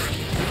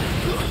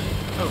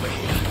 Over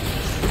here.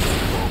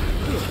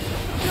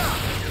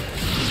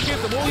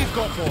 Give them all you've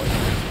got, boy!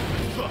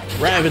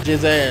 Ravage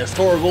his ass,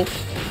 Torgal.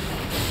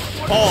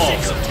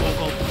 Pause. Sick of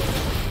Torgal!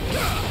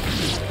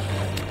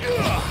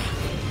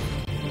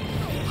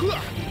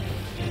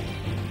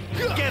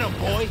 Get him,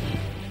 boy!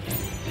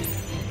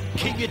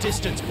 Keep your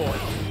distance, boy!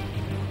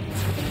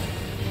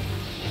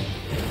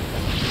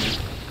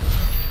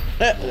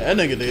 That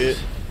nigga did.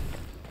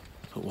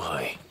 But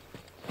why?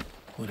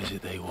 What is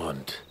it they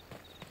want?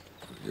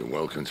 You're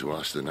welcome to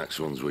ask the next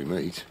ones we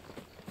meet.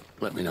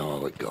 Let me know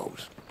how it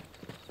goes.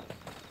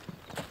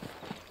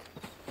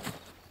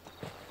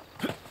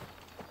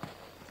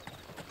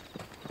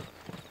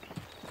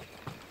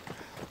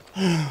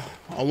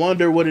 I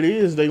wonder what it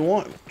is they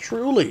want,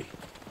 truly.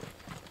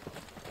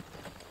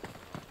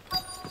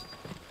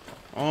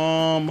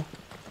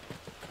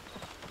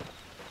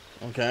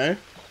 Okay.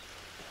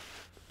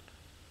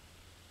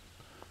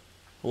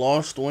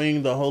 Lost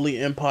Wing, the Holy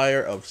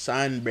Empire of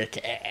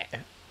Sandbrick.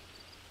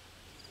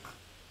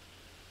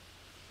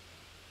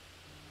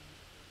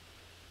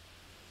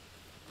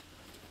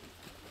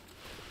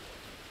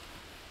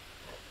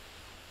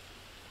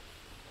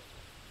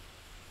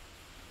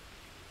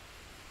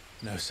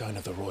 No sign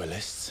of the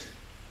royalists.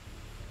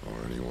 Or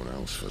anyone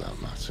else for that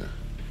matter.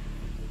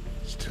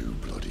 It's too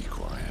bloody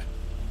quiet.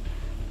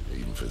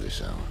 Even for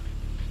this hour.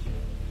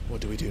 What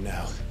do we do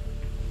now?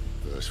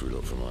 First we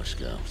look for my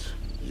scout.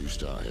 You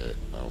start here,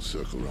 I'll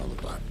circle round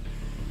the back.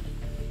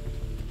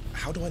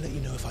 How do I let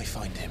you know if I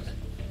find him?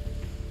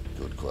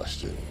 Good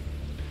question.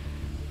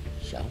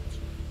 Shout?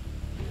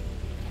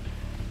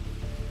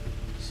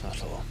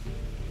 Subtle.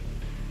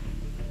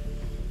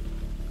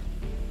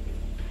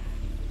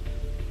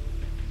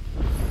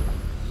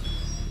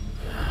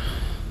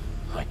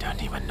 I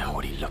don't even know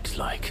what he looks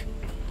like.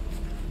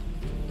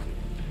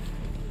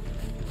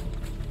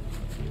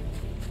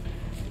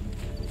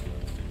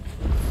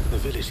 The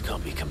village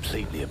can't be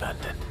completely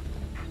abandoned,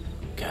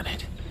 can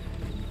it?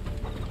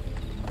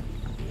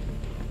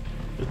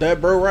 Is that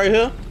bro right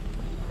here?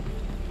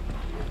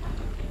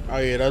 Oh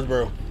yeah, that's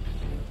bro.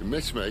 You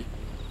miss me?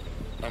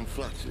 I'm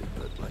flattered,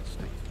 but let's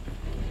stay.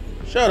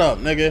 Shut up,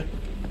 nigga.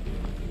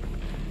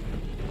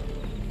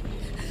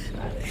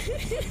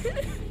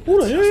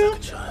 Who the hell? Like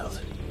a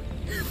child.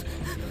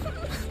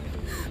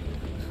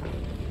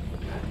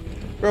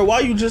 Bro,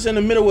 why you just in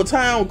the middle of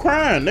town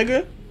crying,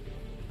 nigga?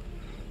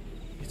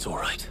 It's all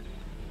right.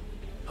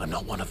 I'm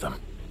not one of them.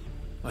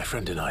 My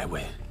friend and I,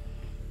 we're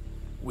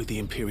with the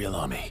Imperial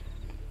Army,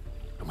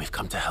 and we've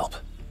come to help.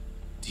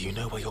 Do you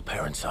know where your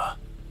parents are?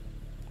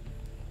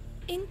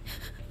 In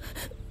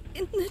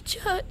the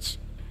church.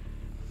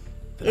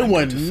 There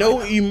wasn't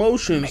no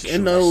emotions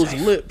in those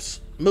lips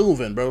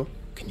moving, bro.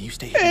 Can you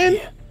stay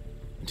here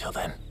until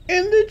then?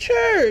 In the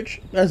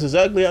church. That's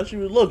exactly how she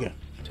was looking.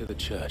 To the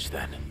church,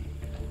 then.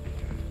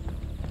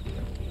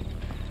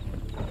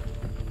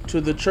 To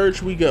the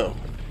church we go.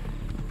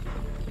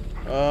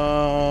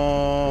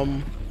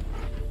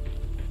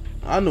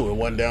 I knew it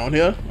wasn't down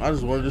here. I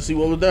just wanted to see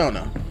what was down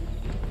there.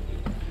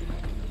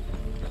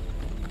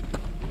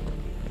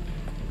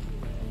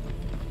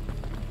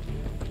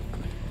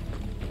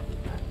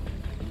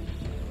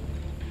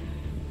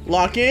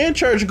 Lock in,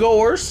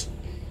 churchgoers.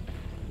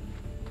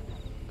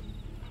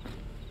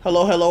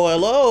 Hello, hello,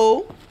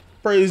 hello.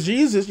 Praise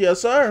Jesus,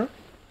 yes, sir.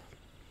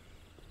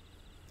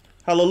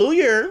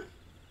 Hallelujah.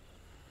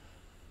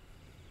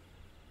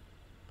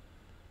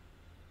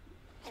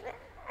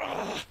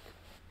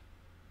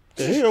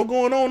 The hell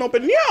going on up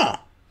in here?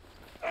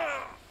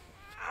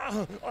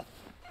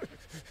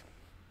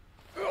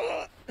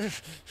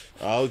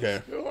 Oh,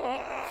 okay.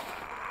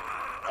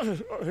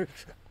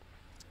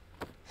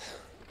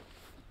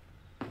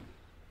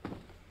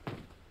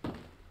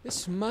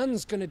 This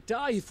man's gonna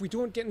die if we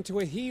don't get into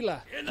a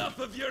healer. Enough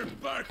of your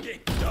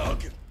barking,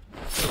 dog!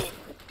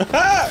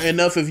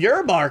 Enough of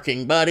your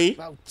barking, buddy.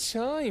 About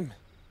time.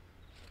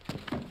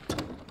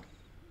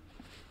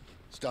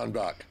 Stand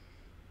back.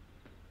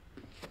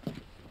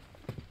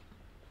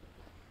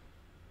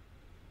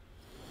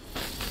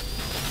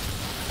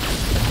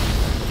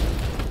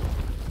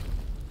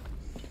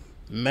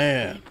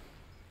 Man,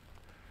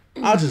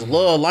 I just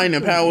love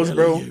lightning powers,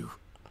 bro.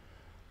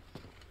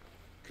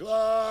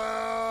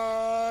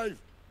 Clive!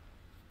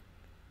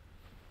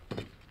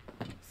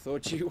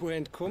 Thought you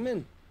weren't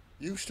coming.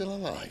 You still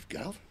alive,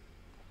 Gav?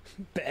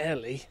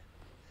 Barely.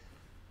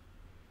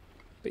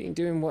 Been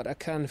doing what I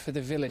can for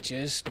the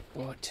villagers,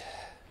 but...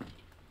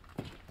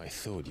 I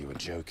thought you were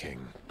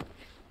joking.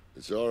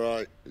 It's all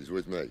right. He's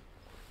with me.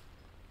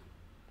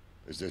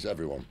 Is this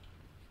everyone?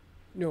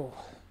 No,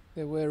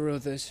 there were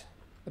others.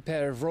 A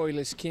pair of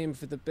royalists came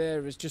for the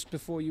bearers just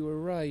before you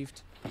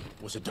arrived.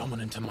 Was a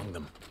dominant among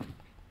them?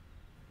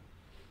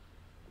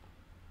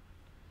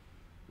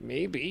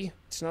 Maybe.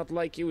 It's not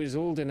like he was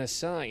holding a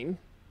sign.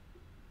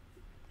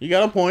 You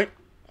got a point.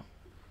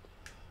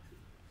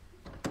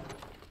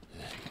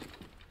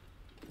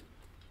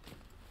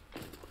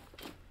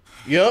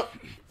 Yep.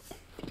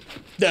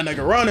 That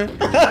nigga running.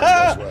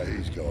 That's where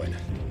he's going.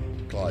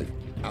 Clive,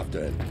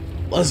 after him.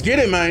 Let's get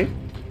it, man.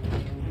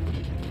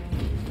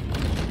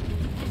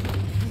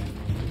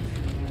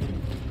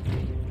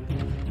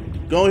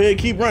 Go ahead,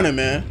 keep running,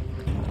 man.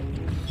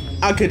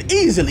 I could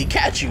easily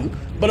catch you,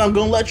 but I'm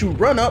gonna let you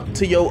run up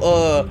to your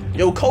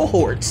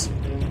cohorts.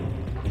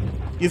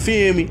 You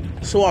feel me?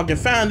 So I can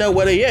find out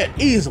where they at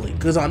easily,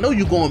 cause I know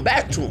you going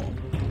back to them.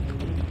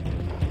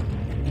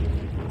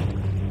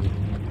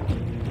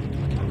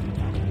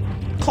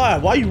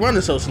 Clive, why you running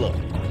so slow?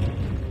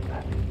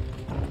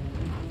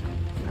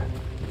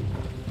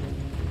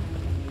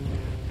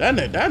 That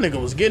nigga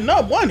was getting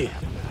up, wasn't he?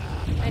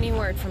 Any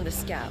word from the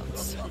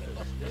scouts?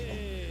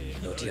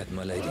 Not yet,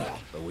 my lady,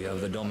 but we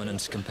have the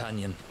Dominant's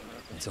companion.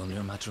 It's only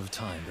a matter of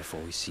time before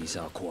we seize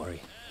our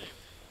quarry.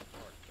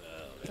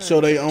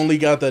 So they only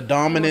got the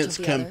Dominant's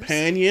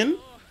companion?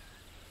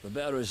 The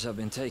bearers have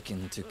been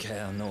taken to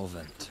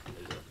KAMEHAMEHA.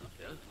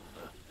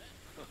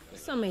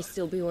 Some may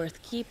still be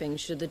worth keeping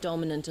should the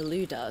Dominant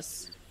elude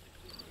us.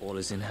 All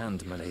is in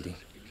hand, my lady.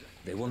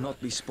 They will not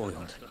be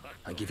spoiled.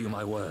 I give you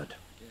my word.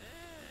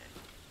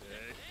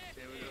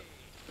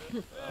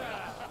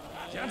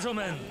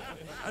 Gentlemen,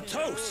 a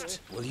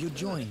toast! Will you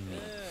join me?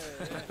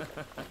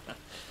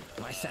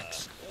 My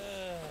thanks.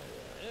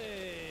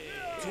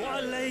 To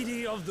Our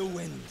Lady of the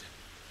Wind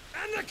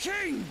and the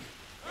King!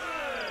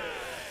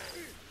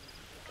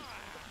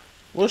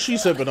 What's she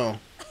sipping on?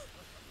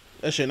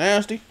 That shit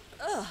nasty?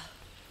 Ugh.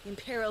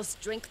 Imperials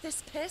drink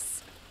this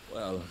piss?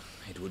 Well,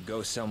 it would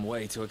go some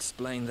way to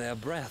explain their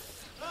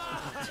breath.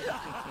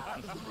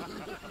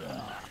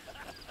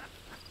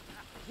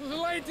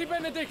 Lady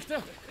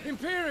Benedicta!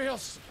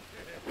 Imperials!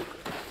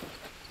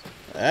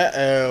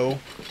 Uh-oh.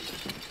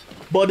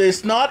 But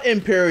it's not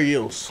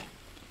Imperials.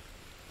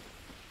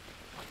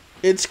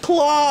 It's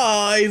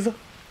Clive!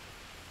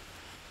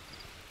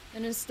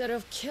 And instead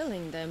of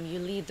killing them, you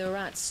lead the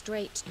rats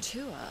straight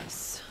to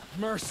us.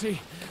 Mercy.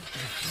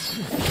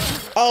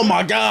 Oh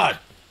my god!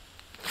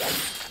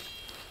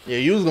 Yeah,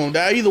 you was gonna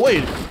die either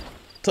way.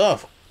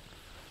 Tough.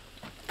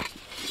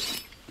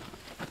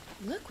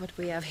 Look what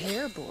we have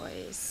here,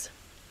 boys.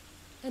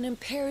 An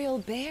Imperial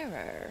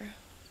bearer.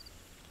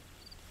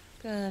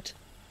 Good.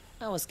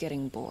 I was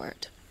getting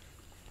bored.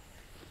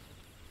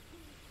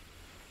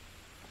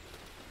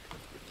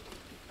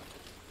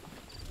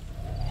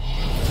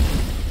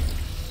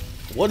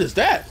 What is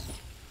that?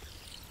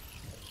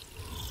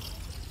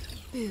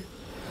 Boo.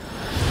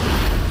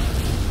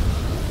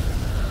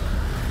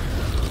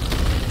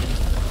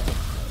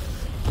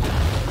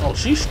 Oh,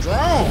 she's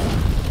strong.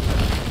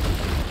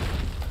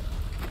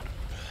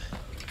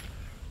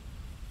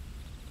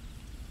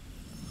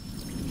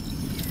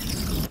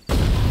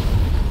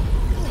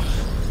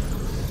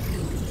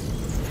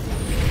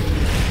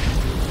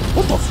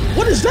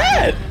 What is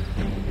that?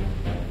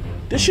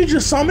 Did she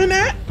just summon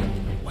that?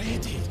 Where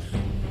did?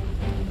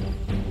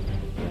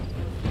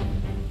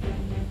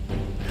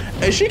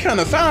 Hey, she kind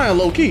of fine,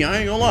 low key. I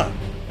ain't gonna lie.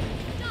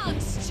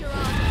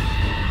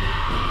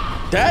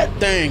 That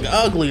thing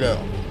ugly though.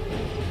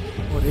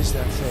 What is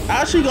that thing?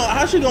 How she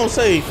gonna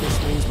say?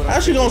 How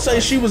she gonna say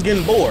she was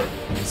getting bored?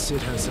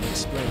 Sid has some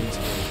explaining to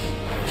do.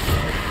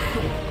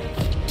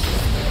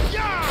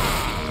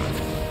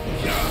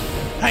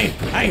 Hey!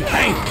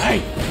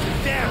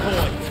 There,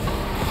 boy.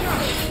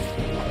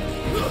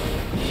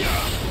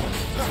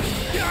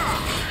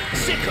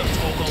 Sick of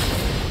Torgal.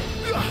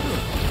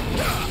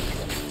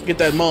 Get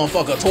that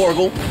motherfucker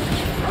Torgal.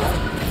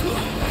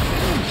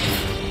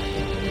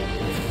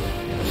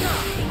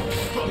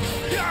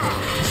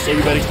 So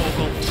you ready?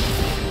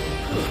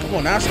 Come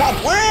on now, stop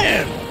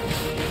playing!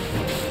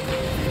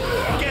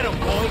 Get him,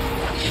 boy.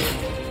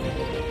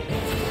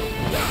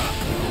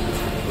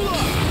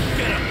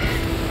 Get him.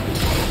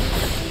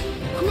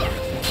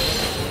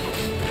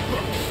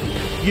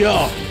 Yo,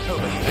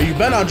 hey, you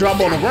better not drop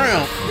on the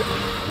ground.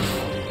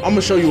 I'm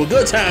gonna show you a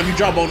good time if you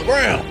drop on the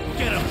ground.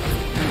 Get him.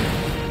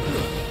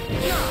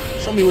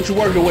 Show me what you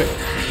working with.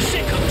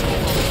 Sick of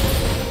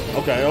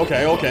Torgal.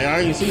 Okay.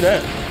 I didn't see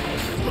that.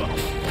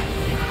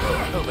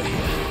 Over here.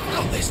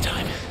 Not this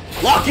time.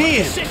 Lock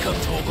in! Sick of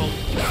Torgal.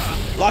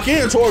 Lock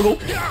in, Torgal.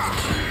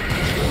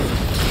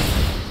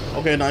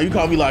 Okay, now you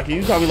call me locking.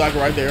 You call me locking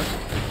right there.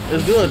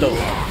 It's good though.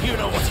 You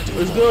know what to do.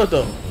 It's good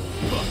though.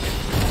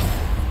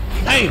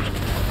 Hey!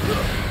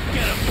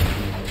 Get him.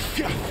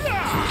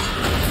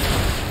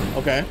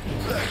 Okay.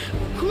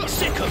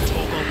 Sick of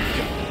Torgal.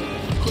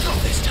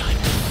 Not this time.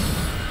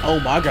 Oh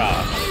my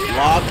god.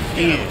 Lock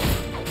in.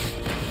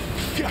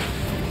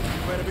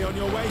 Better be on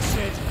your way,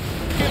 Sid.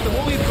 Give them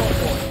what we've got,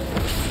 boy.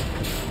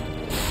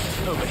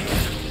 Over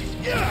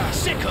here.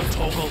 Sick of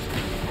Torgal.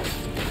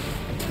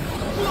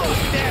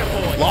 There,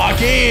 boy.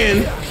 Lock in.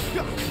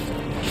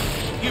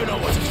 You know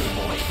what to do,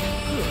 boy.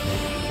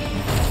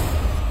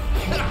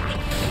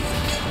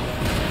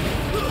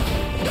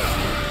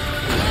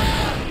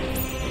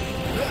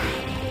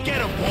 Get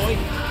him, boy.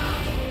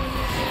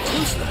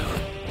 Too slow.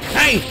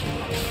 Hey!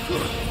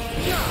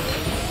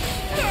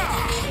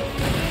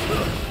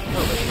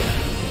 Over here.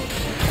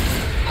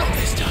 Not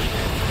this time.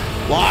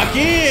 Lock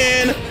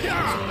in.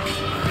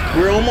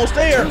 We're almost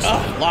there.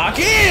 Lock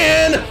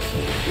in.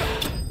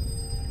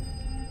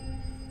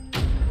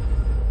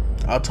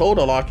 I told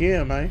her lock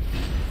in, man.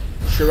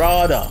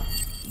 Charada.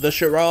 The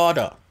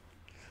charada.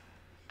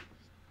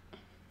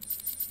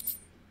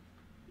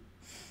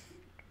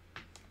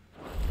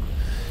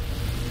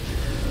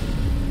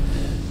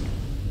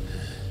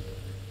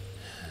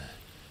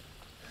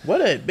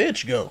 Where'd that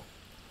bitch go?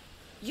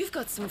 You've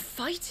got some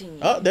fight in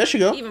you. Oh, there she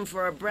go. Even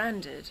for a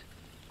branded.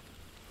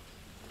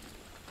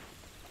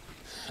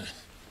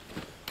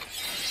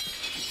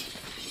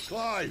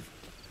 Clive!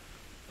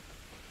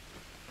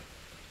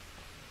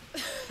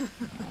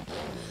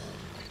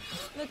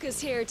 Look who's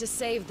here to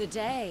save the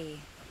day.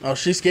 Oh,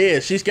 she's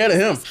scared. She's scared of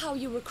him. That's how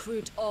you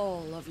recruit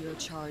all of your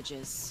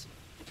charges.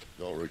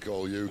 Don't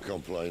recall you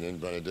complaining,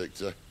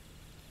 Benedicta.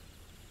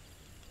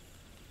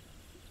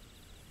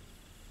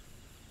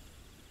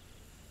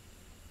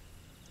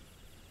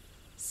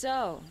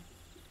 So,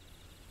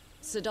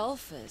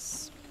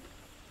 Sidolphus,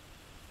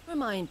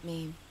 remind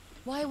me,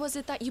 why was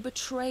it that you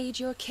betrayed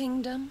your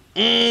kingdom?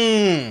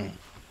 I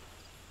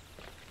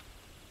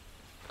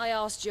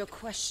asked you a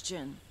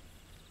question,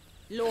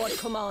 Lord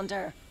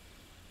Commander.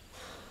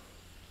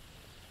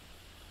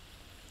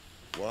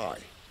 Why?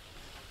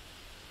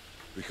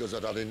 Because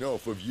I'd had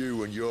enough of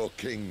you and your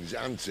king's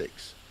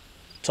antics.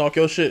 Talk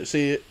your shit,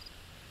 see it.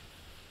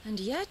 And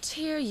yet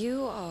here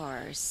you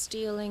are,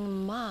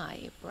 stealing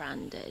my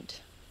branded.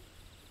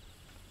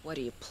 What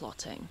are you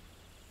plotting?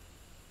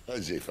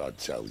 As if I'd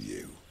tell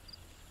you.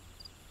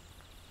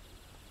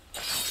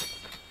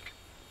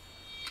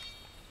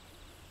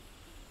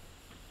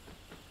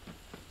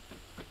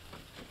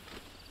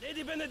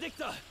 Lady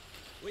Benedicta,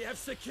 we have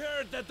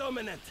secured the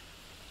dominant.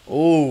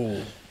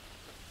 Oh.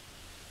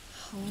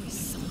 Always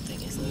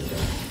something, isn't there?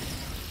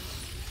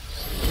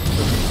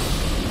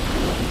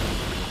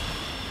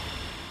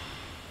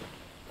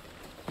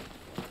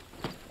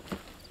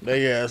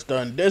 They ass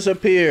done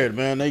disappeared,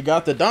 man. They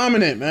got the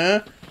dominant,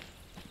 man.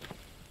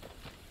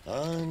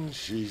 And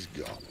she's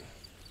gone.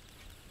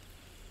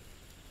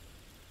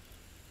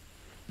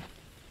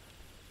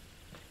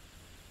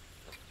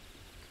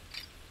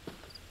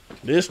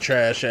 This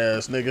trash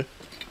ass nigga.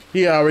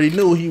 He already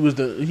knew he was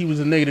the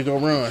nigga to go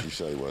run. Did she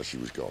say where she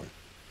was going?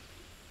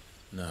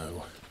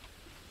 No.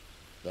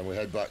 Then we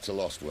head back to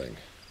Lost Wing.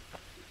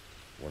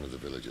 One of the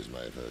villagers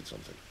may have heard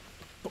something.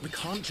 But we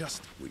can't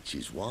just... Which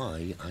is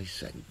why I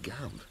sent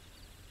Gab.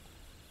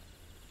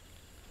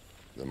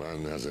 The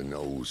man has a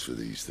nose for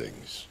these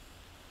things.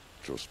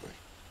 Trust me.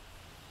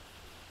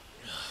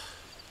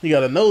 He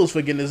got a nose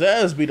for getting his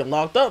ass beat and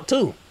locked up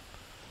too.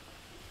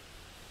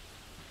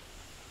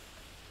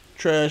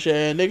 Trash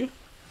ass nigga.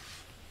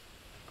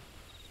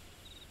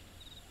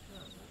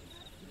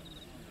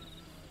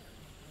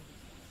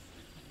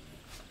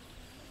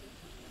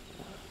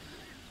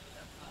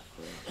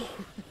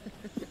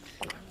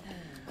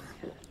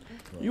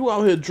 You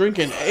out here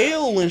drinking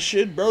ale and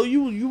shit, bro.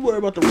 You worry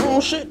about the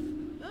wrong shit.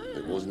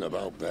 It wasn't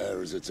about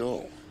bearers at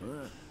all.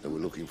 They were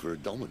looking for a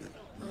dominant.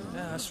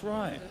 Yeah, that's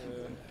right.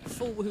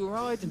 Thought we were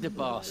hiding the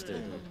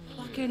bastard.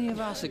 Like any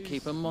of us would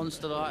keep a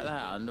monster like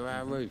that under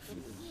our roof.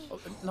 Oh,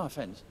 no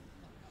offence.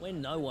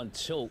 When no one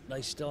talked,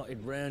 they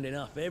started rounding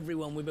up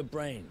everyone with a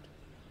brain.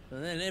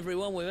 And then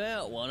everyone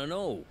without one and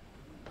all.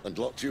 And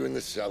locked you in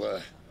the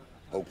cellar,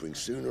 hoping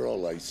sooner or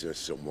later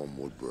someone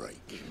would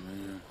break.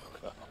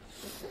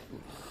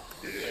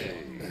 You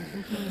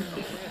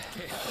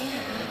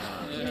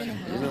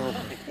know,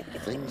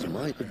 things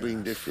might have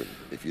been different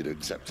if you'd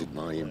accepted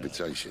my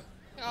invitation.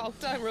 Oh,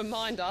 don't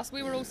remind us.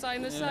 We were all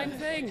saying the same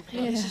thing.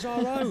 This is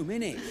our home,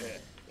 innit?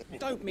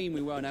 Don't mean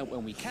we won't out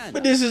when we can.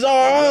 But this is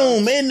our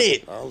home, isn't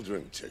it? I'll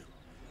drink too.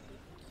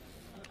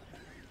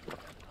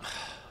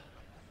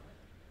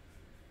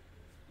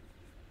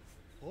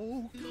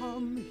 Oh,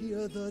 come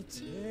hear the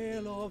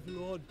tale of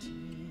Lord T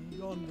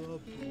on the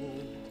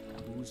bold,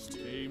 whose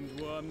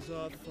tamed worms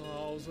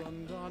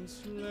 1,000 and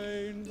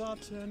slain the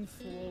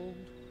tenfold.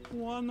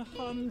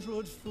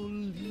 100 full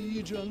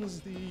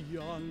legions the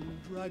young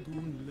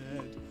dragoon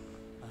led,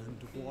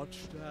 and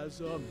watched as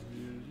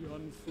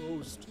 1,000,000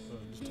 foes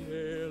turned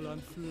tail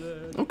and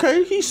fled.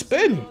 Okay, he's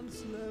spitting.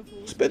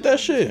 Spit that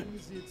shit.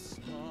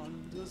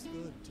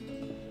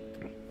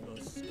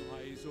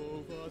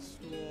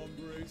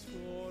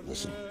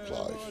 Listen,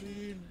 Clive.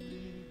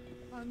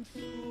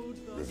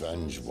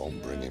 Revenge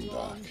won't bring him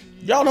back.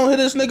 Y'all don't hear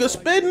this nigga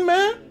spitting,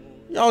 man?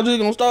 Y'all just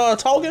gonna start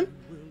talking?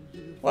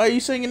 Why are you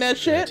singing that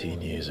shit?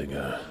 13 years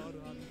ago,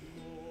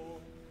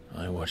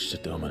 I watched a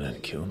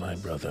dominant kill my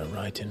brother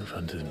right in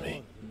front of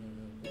me.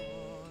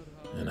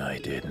 And I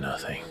did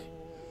nothing.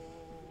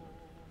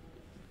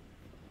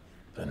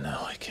 But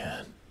now I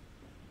can.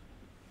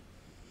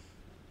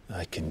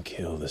 I can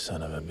kill the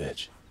son of a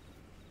bitch.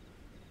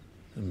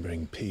 And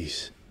bring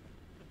peace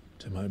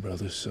to my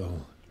brother's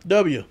soul.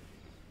 W.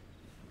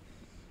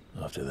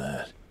 After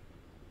that,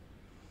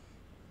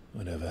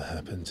 whatever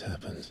happens,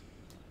 happens.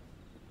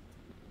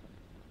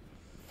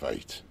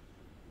 Fate.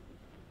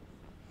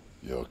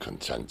 You're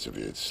content to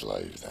be its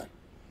slave, then?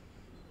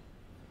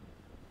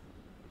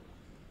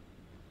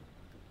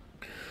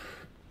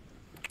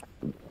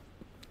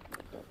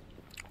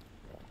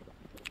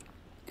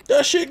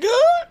 That shit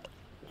good?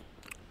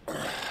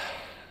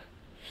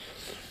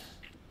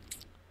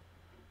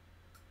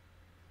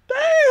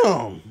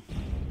 Damn.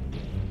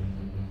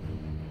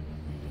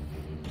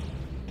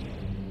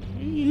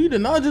 You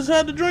did not just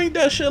have to drink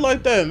that shit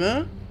like that,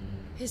 man.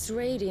 His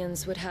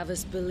radiance would have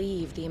us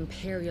believe the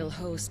Imperial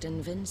host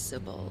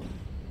invincible.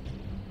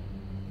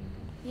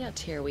 Yet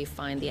here we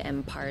find the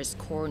Empire's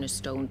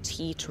cornerstone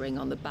teetering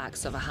on the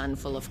backs of a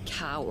handful of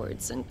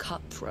cowards and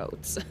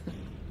cutthroats.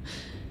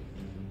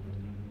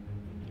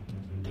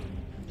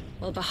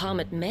 Well,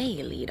 Bahamut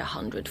may lead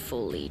 100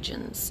 full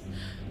legions.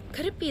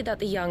 Could it be that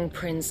the young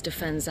prince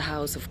defends a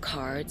house of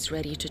cards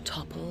ready to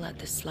topple at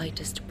the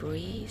slightest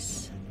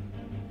breeze?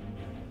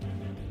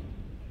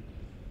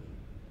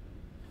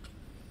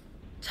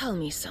 Tell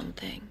me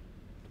something.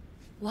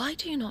 Why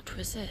do you not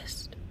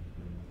resist?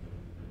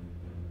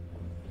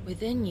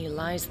 Within you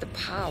lies the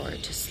power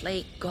to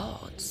slay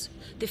gods.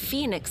 The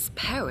phoenix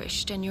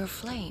perished in your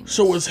flames.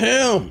 So it's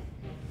him.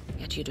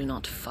 Yet you do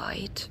not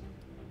fight.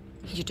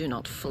 You do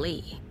not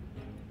flee.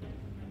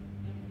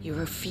 You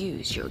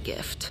refuse your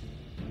gift.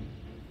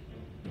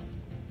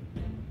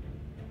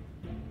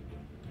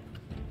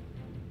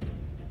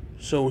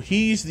 So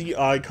he's the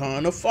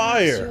icon of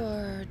fire.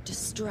 You're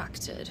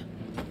distracted.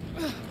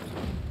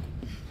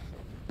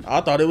 I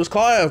thought it was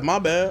Clive, my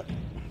bad.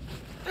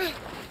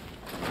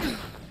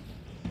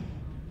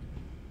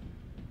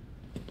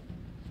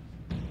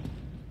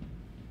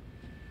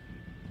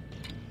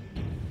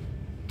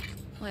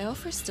 My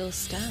offer still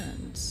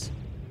stands.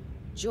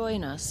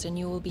 Join us and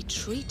you will be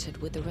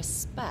treated with the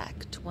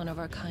respect one of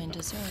our kind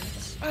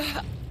deserves.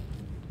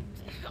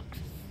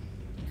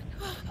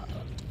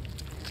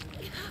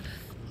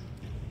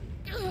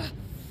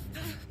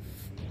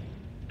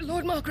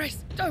 Lord Margrace,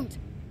 don't!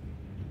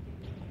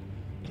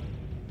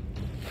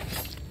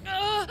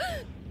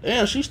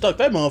 Damn, she stuck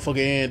that motherfucker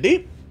in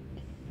deep.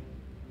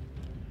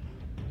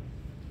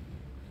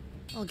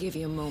 I'll give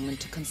you a moment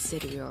to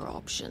consider your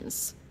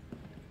options.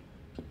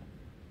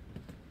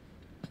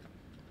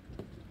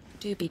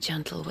 Do be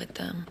gentle with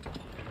them.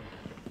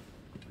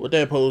 What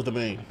that supposed to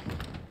mean?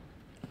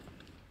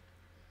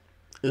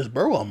 Is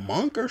bro a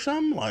monk or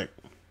something? Like,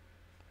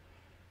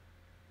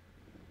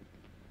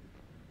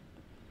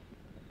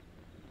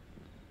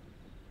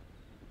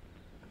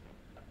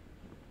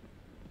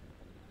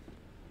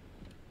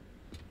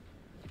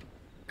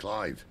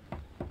 Clive,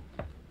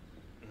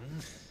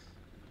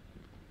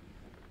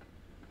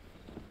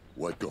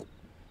 Wake up.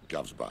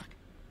 Gav's back.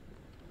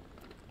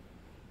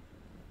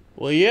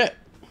 Well, yeah.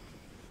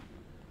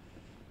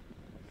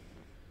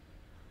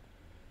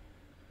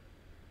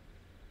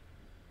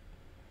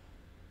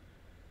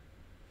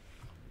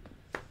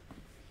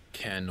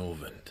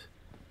 Canovant.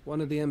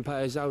 One of the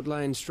Empire's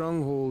outlying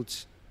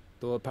strongholds,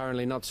 though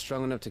apparently not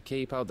strong enough to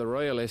keep out the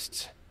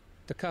Royalists.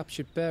 The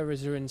captured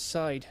bearers are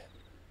inside.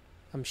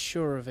 I'm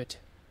sure of it.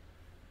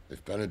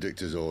 If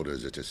Benedicta's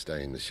orders are to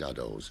stay in the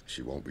shadows,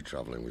 she won't be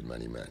traveling with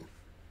many men.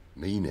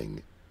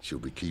 Meaning, she'll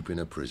be keeping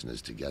her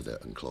prisoners together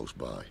and close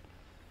by.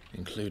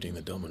 Including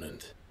the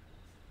Dominant.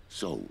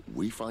 So,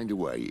 we find a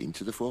way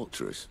into the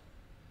fortress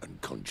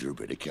and conjure a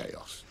bit of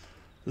chaos.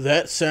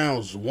 That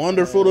sounds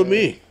wonderful to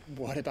me.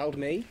 What about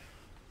me?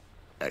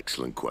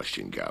 Excellent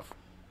question, Gav.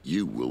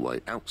 You will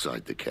wait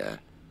outside the care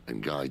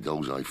and guide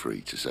those I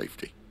free to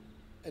safety.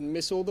 And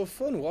miss all the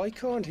fun. Why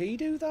can't he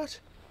do that?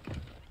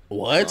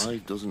 What?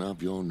 Clive doesn't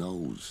have your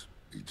nose.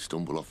 He'd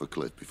stumble off a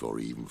cliff before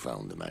he even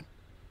found the men.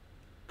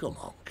 Come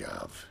on,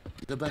 Gav.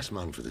 You're the best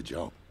man for the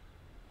job.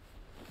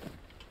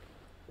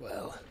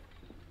 Well,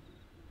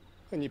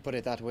 when you put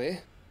it that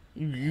way.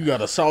 You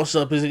gotta sauce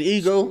up his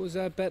ego. Suppose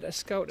I better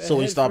scout So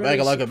he ahead stopped for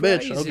any acting like a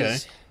bitch. Okay.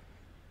 surprises.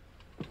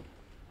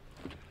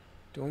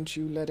 Don't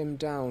you let him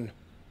down.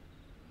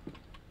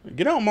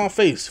 Get out of my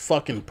face,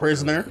 fucking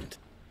prisoner.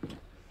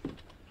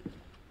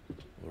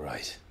 All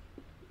right.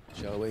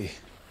 Shall we?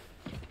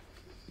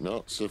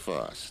 Not so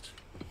fast.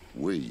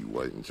 We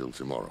wait until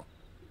tomorrow.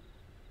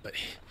 But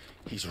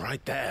he's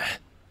right there.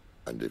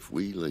 And if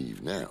we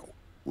leave now,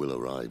 we'll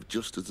arrive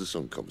just as the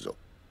sun comes up.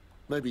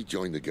 Maybe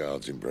join the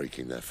guards in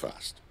breaking their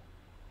fast.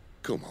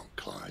 Come on,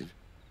 Clive.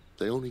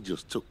 They only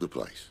just took the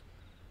place.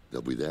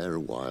 They'll be there a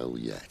while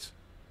yet.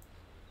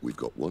 We've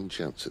got one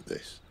chance at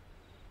this.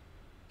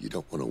 You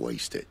don't want to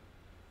waste it.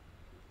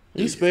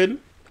 He's spitting.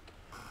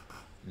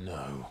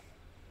 No.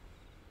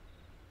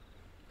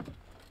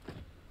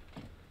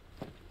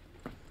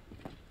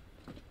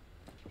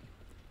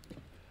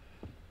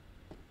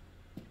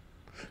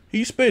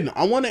 He's spitting.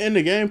 I want to end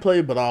the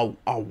gameplay, but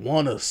I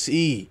want to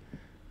see.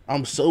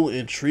 I'm so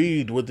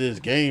intrigued with this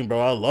game, bro.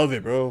 I love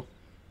it, bro.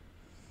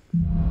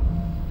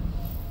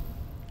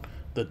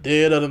 The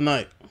Dead of the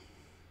Night.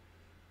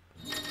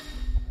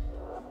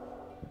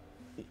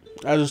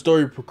 As the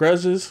story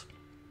progresses,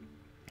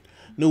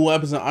 new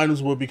weapons and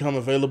items will become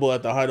available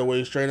at the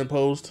Hideaway's trading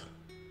post,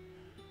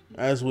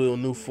 as will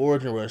new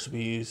foraging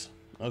recipes.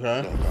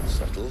 Okay. No, that's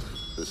settled.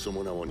 There's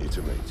someone I want you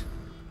to meet.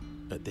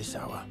 At this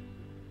hour?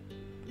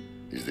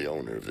 He's the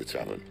owner of the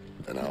tavern,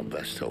 and our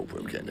best hope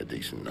of getting a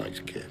decent night's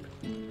kip.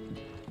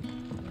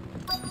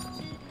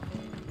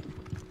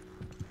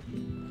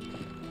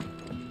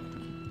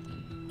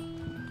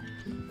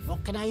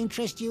 What can I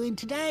interest you in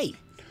today?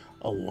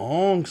 A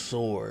long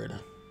sword.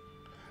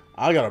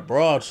 I got a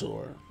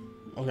broadsword.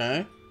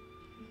 Okay.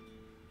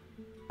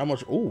 How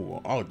much? Ooh,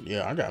 oh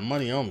yeah, I got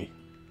money on me.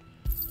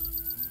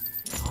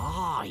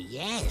 Ah,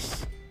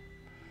 yes.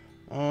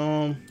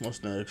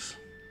 What's next?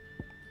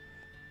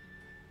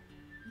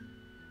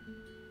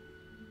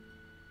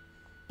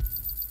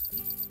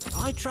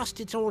 I trust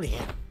it's all here.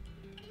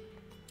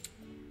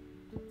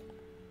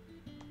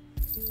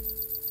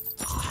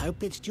 I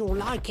hope it's to your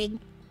liking.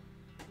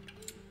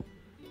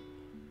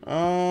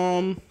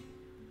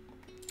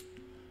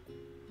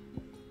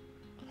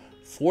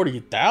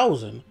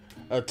 40,000?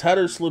 A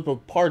tattered slip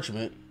of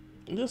parchment.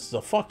 This is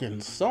a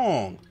fucking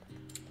song.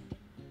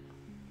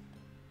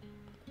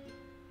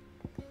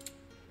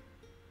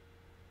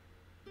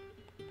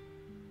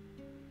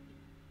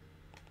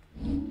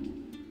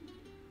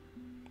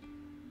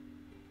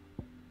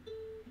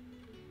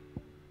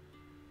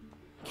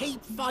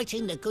 Keep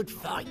fighting the good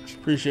fight.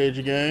 Appreciate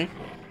you, gang.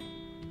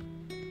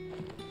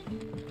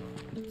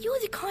 You're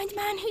the kind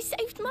man who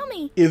saved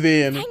Mummy.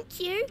 Evan. Thank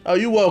you. Oh,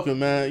 you welcome,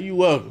 man. You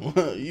welcome.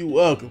 You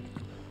welcome.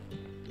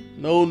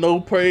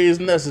 No praise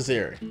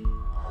necessary.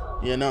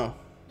 You know.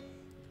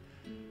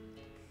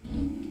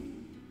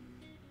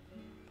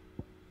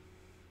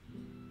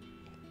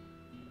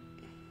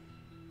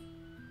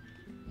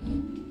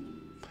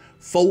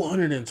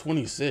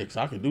 $426.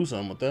 I could do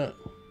something with that.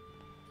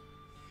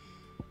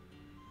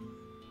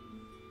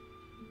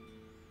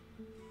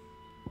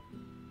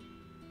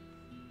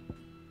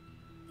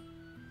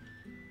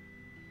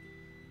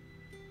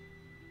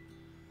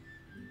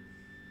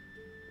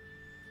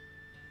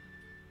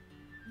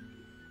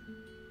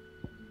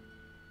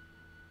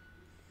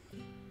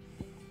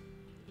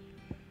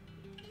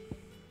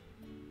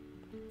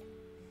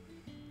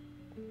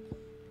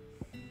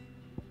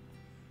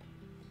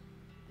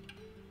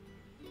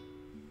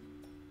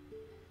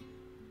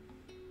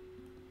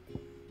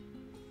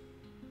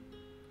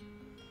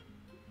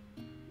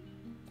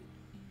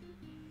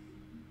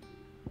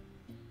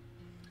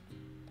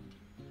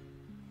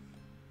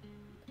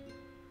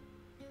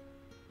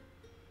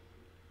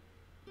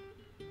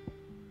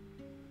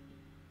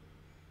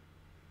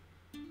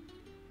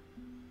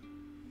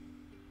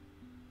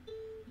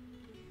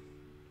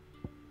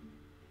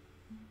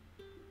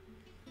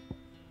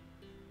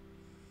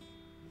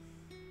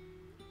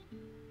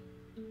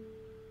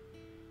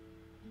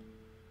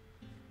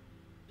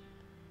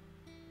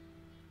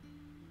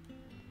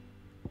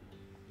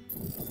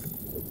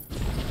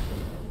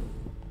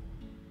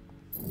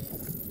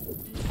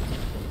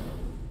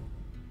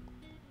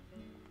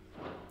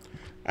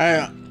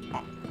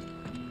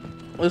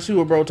 Let's see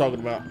what bro talking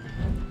about.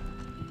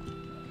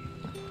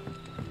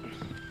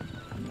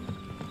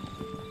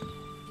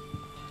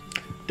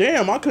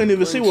 Damn, I couldn't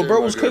even see what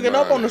bro was cooking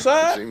up on the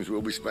side. Seems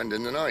we'll be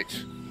spending the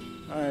night.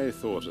 I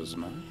thought as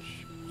much.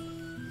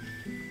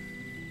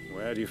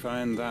 Where do you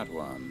find that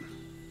one?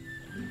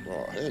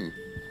 What, him?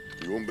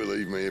 You wouldn't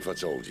believe me if I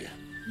told you.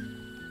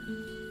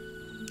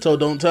 So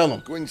don't tell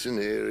him. Quinton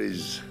here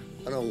is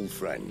an old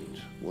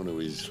friend, one who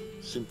is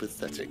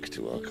sympathetic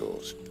to our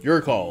cause.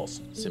 Your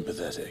cause.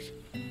 Sympathetic.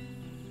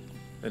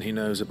 And he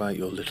knows about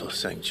your little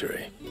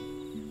sanctuary.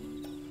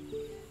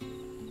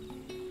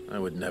 I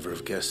would never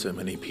have guessed so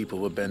many people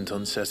were bent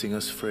on setting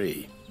us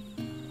free.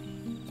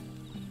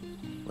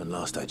 When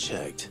last I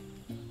checked,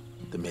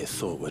 the mere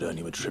thought would earn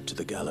you a trip to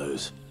the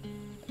gallows.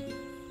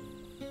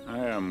 I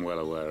am well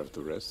aware of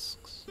the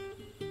risks,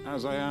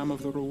 as I am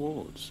of the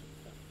rewards.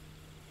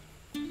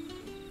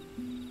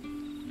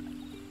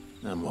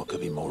 And what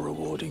could be more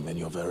rewarding than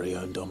your very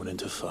own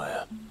dominant of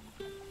fire?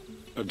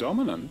 A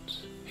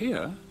dominant?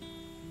 Here?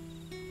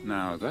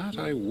 Now that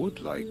I would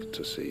like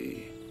to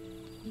see.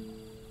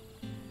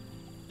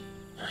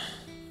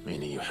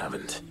 Meaning you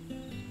haven't?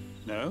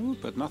 No,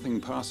 but nothing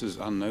passes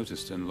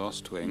unnoticed in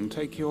Lost Wing.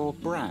 Take your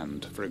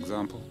brand, for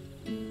example.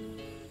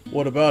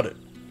 What about it?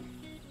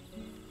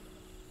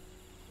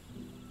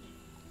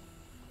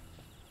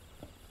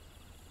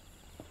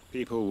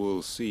 People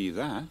will see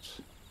that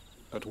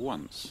at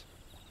once.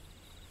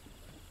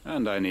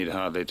 And I need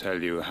hardly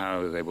tell you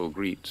how they will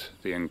greet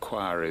the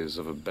inquiries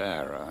of a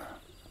bearer.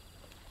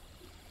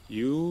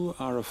 You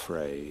are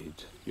afraid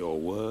your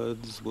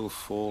words will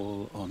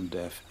fall on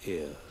deaf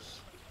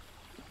ears,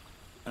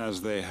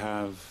 as they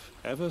have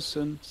ever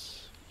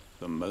since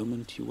the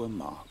moment you were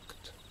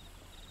marked.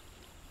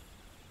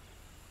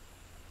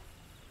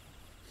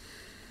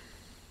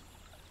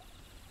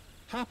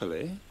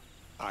 Happily,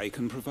 I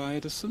can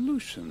provide a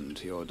solution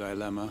to your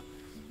dilemma,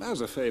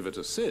 as a favor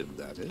to Sid,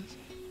 that is.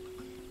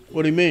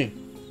 What do you mean?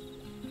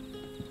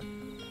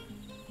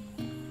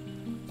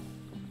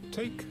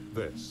 Take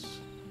this.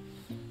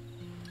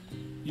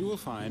 You will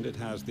find it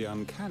has the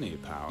uncanny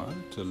power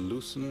to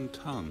loosen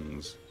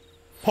tongues.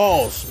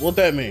 Pause. What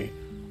that mean?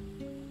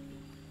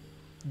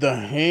 The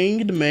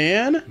Hanged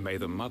Man? May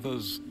the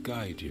mothers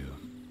guide you.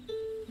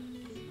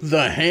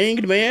 The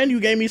Hanged Man? You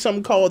gave me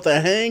something called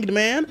the Hanged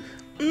Man?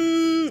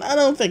 I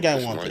don't think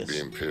I want This this. might be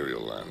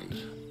Imperial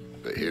land,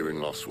 but here in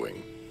Lost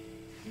Wing,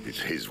 it's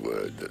his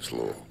word that's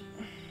law.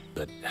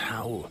 But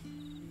how?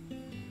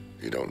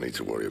 You don't need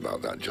to worry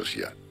about that just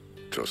yet.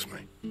 Trust me.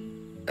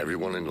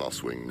 Everyone in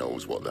Lost Wing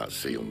knows what that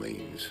seal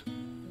means,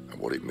 and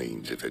what it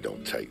means if they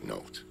don't take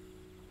note.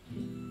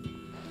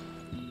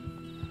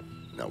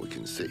 Now we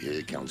can sit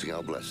here counting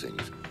our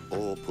blessings,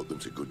 or put them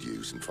to good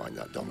use and find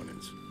that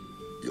dominance.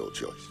 Your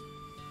choice.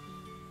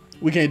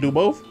 We can't do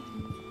both?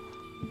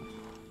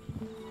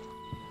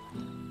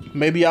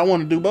 Maybe I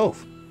want to do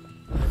both.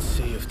 Let's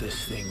see if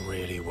this thing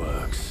really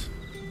works.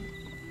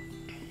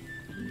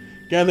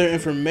 Gather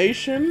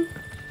information.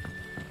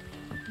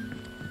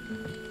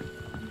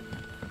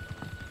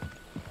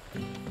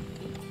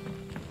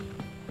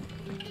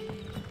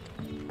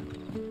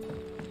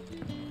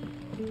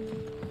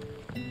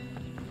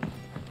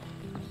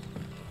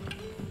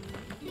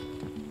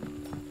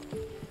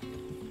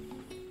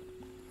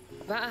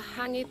 That a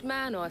hanged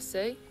man I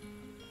see?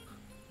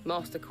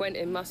 Master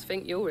Quentin must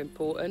think you're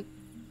important.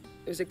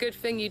 It was a good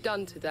thing you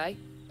done today,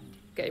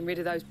 getting rid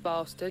of those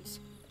bastards.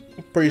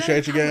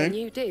 Appreciate you, gang.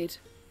 You did.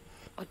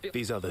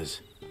 These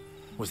others,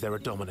 was there a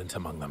dominant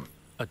among them?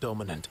 A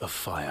dominant of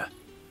fire?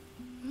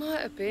 Might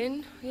have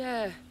been,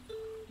 yeah.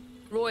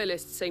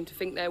 Royalists seem to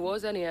think there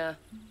was, anyhow.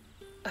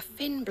 A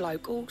thin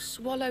bloke all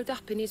swallowed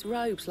up in his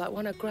robes like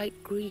one of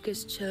Great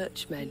Grieger's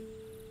churchmen.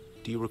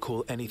 Do you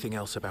recall anything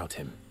else about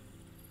him?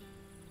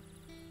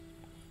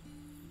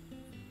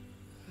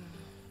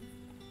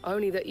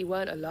 Only that he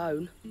weren't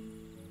alone.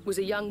 Was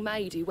a young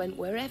maid who went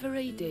wherever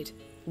he did.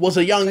 Was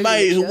a young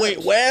maid who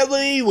went wherever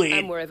he went.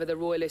 And wherever the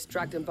Royalists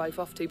dragged them both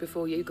off to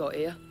before you got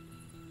here.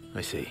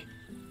 I see.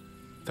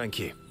 Thank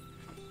you.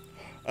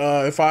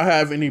 If I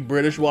have any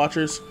British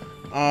watchers,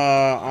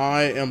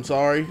 I am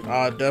sorry.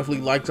 I definitely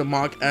like to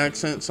mock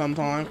accents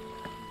sometime.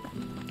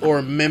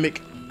 Or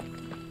mimic,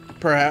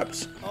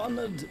 perhaps.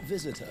 Honored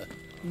visitor,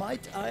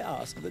 might I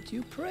ask that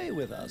you pray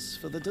with us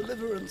for the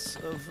deliverance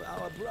of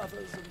our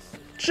brothers and sisters?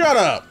 Shut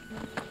up!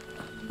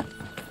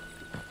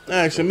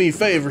 Asking me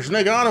favors,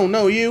 nigga. I don't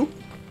know you.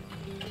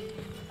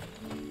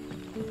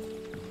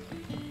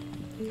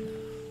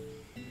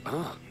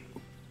 Ah,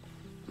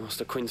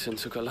 Master Quinton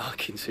took a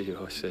liking to you,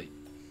 I see.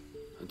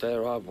 And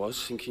there I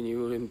was, thinking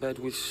you were in bed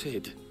with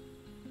Sid.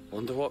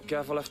 Wonder what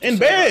Gav will have to in say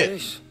bed? about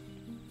this.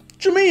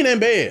 What you mean in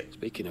bed?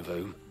 Speaking of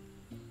whom,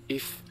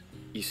 if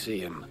you see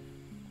him,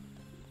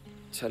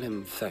 tell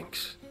him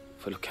thanks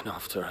for looking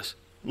after us.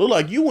 Look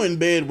like you in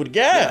bed with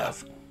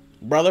Gav,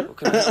 brother. What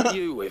can I help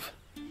you with?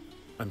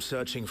 I'm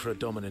searching for a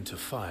dominant of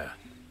fire.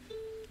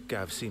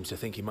 Gav seems to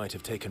think he might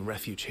have taken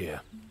refuge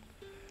here.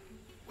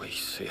 We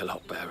see a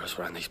lot bearers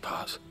around these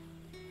parts.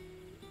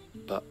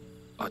 But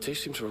I do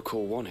seem to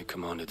recall one who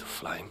commanded the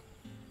flame.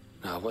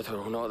 Now, whether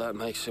or not that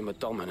makes him a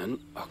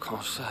dominant, I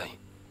can't say.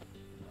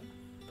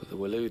 But the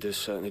Waluders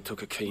certainly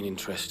took a keen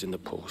interest in the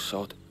poor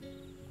sod.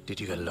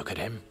 Did you get a look at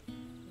him?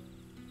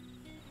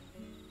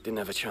 Didn't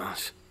have a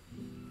chance.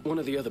 One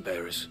of the other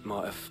bearers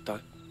might have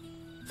done.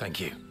 Thank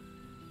you.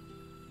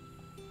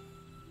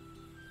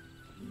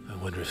 I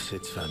wonder if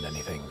Sid's found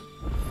anything.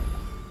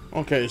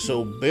 Okay,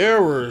 so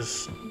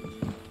bearers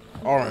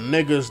are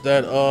niggas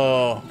that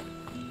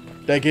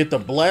get the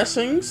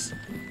blessings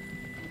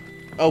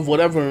of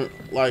whatever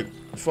like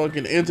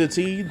fucking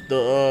entity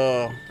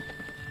the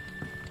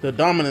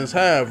dominants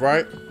have,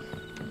 right?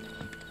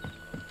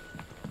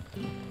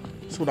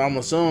 That's what I'm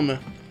assuming.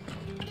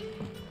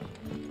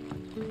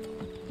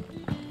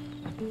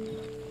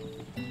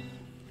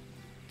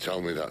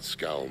 Tell me that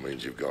scowl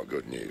means you've got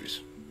good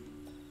news.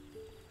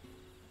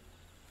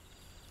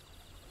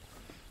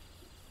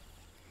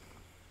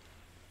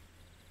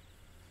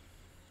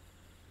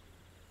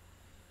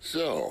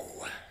 So,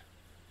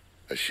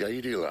 a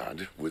shady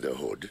lad with a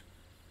hood,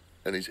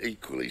 and his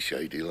equally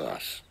shady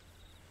lass.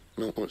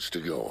 Not much to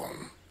go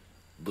on,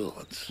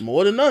 but...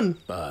 More than none.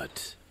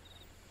 But...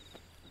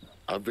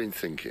 I've been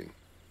thinking,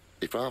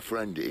 if our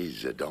friend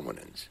is a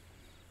dominant,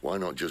 why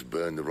not just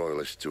burn the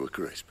royalists to a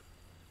crisp?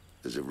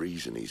 There's a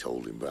reason he's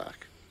holding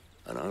back,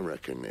 and I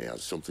reckon he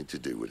has something to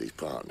do with his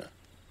partner.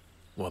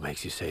 What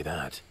makes you say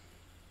that?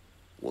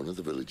 One of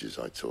the villagers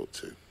I talked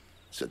to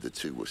said the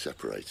two were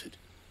separated.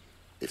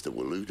 If the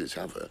Waluders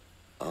have her,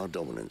 our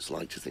dominants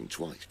like to think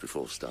twice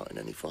before starting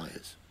any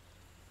fires.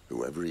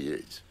 Whoever he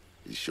is,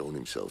 he's shown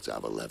himself to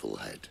have a level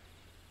head.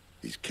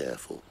 He's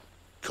careful,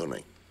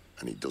 cunning,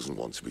 and he doesn't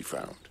want to be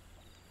found.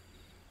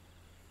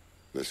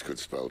 This could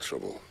spell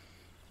trouble.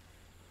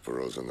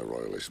 For us and the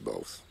royalists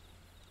both.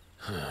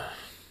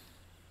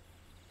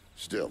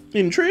 Still.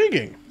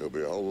 Intriguing. It'll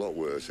be a whole lot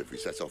worse if we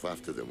set off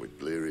after them with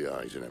bleary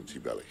eyes and empty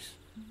bellies.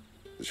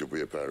 There should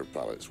be a pair of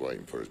pallets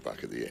waiting for us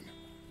back at the inn.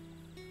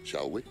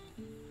 Shall we?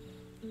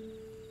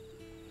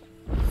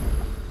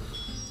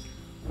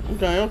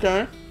 Okay,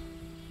 okay.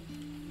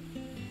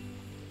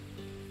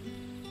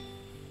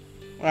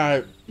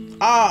 Alright.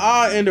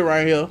 I'll end it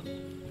right here.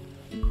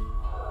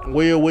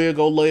 We'll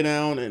go lay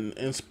down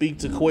and speak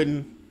to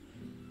Quentin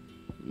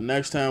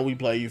next time we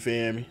play, you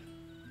feel me?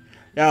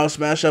 Y'all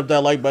smash up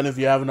that like button if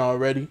you haven't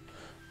already.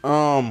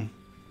 I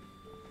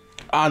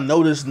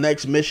know this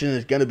next mission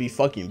is gonna be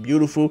fucking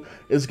beautiful.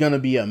 It's gonna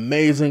be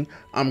amazing.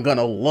 I'm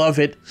gonna love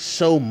it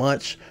so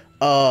much.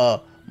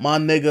 My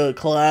nigga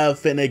Clive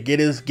finna get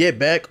his get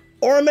back,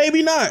 or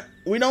maybe not.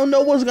 We don't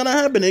know what's gonna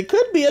happen. It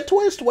could be a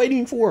twist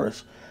waiting for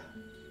us.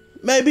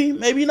 Maybe,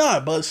 maybe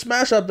not. But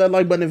smash up that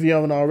like button if you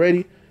haven't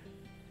already.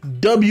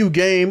 W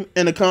game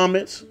in the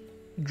comments.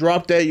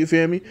 Drop that, you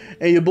feel me?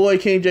 And your boy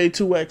King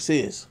J2X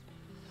is.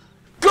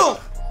 Go!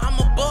 I'm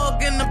a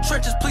bug in them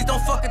trenches, please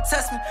don't fucking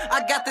test me.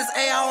 I got this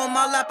AR on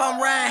my lap,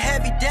 I'm riding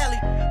heavy daily.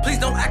 Please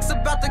don't ask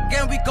about the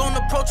game, we gon'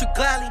 approach it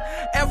gladly.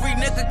 Every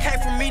nigga came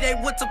from me, they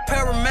went to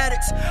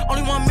paramedics.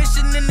 Only one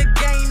mission in the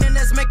game, and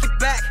that's make it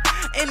back.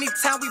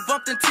 Anytime we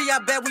bumped into, I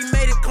bet we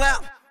made it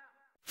clap.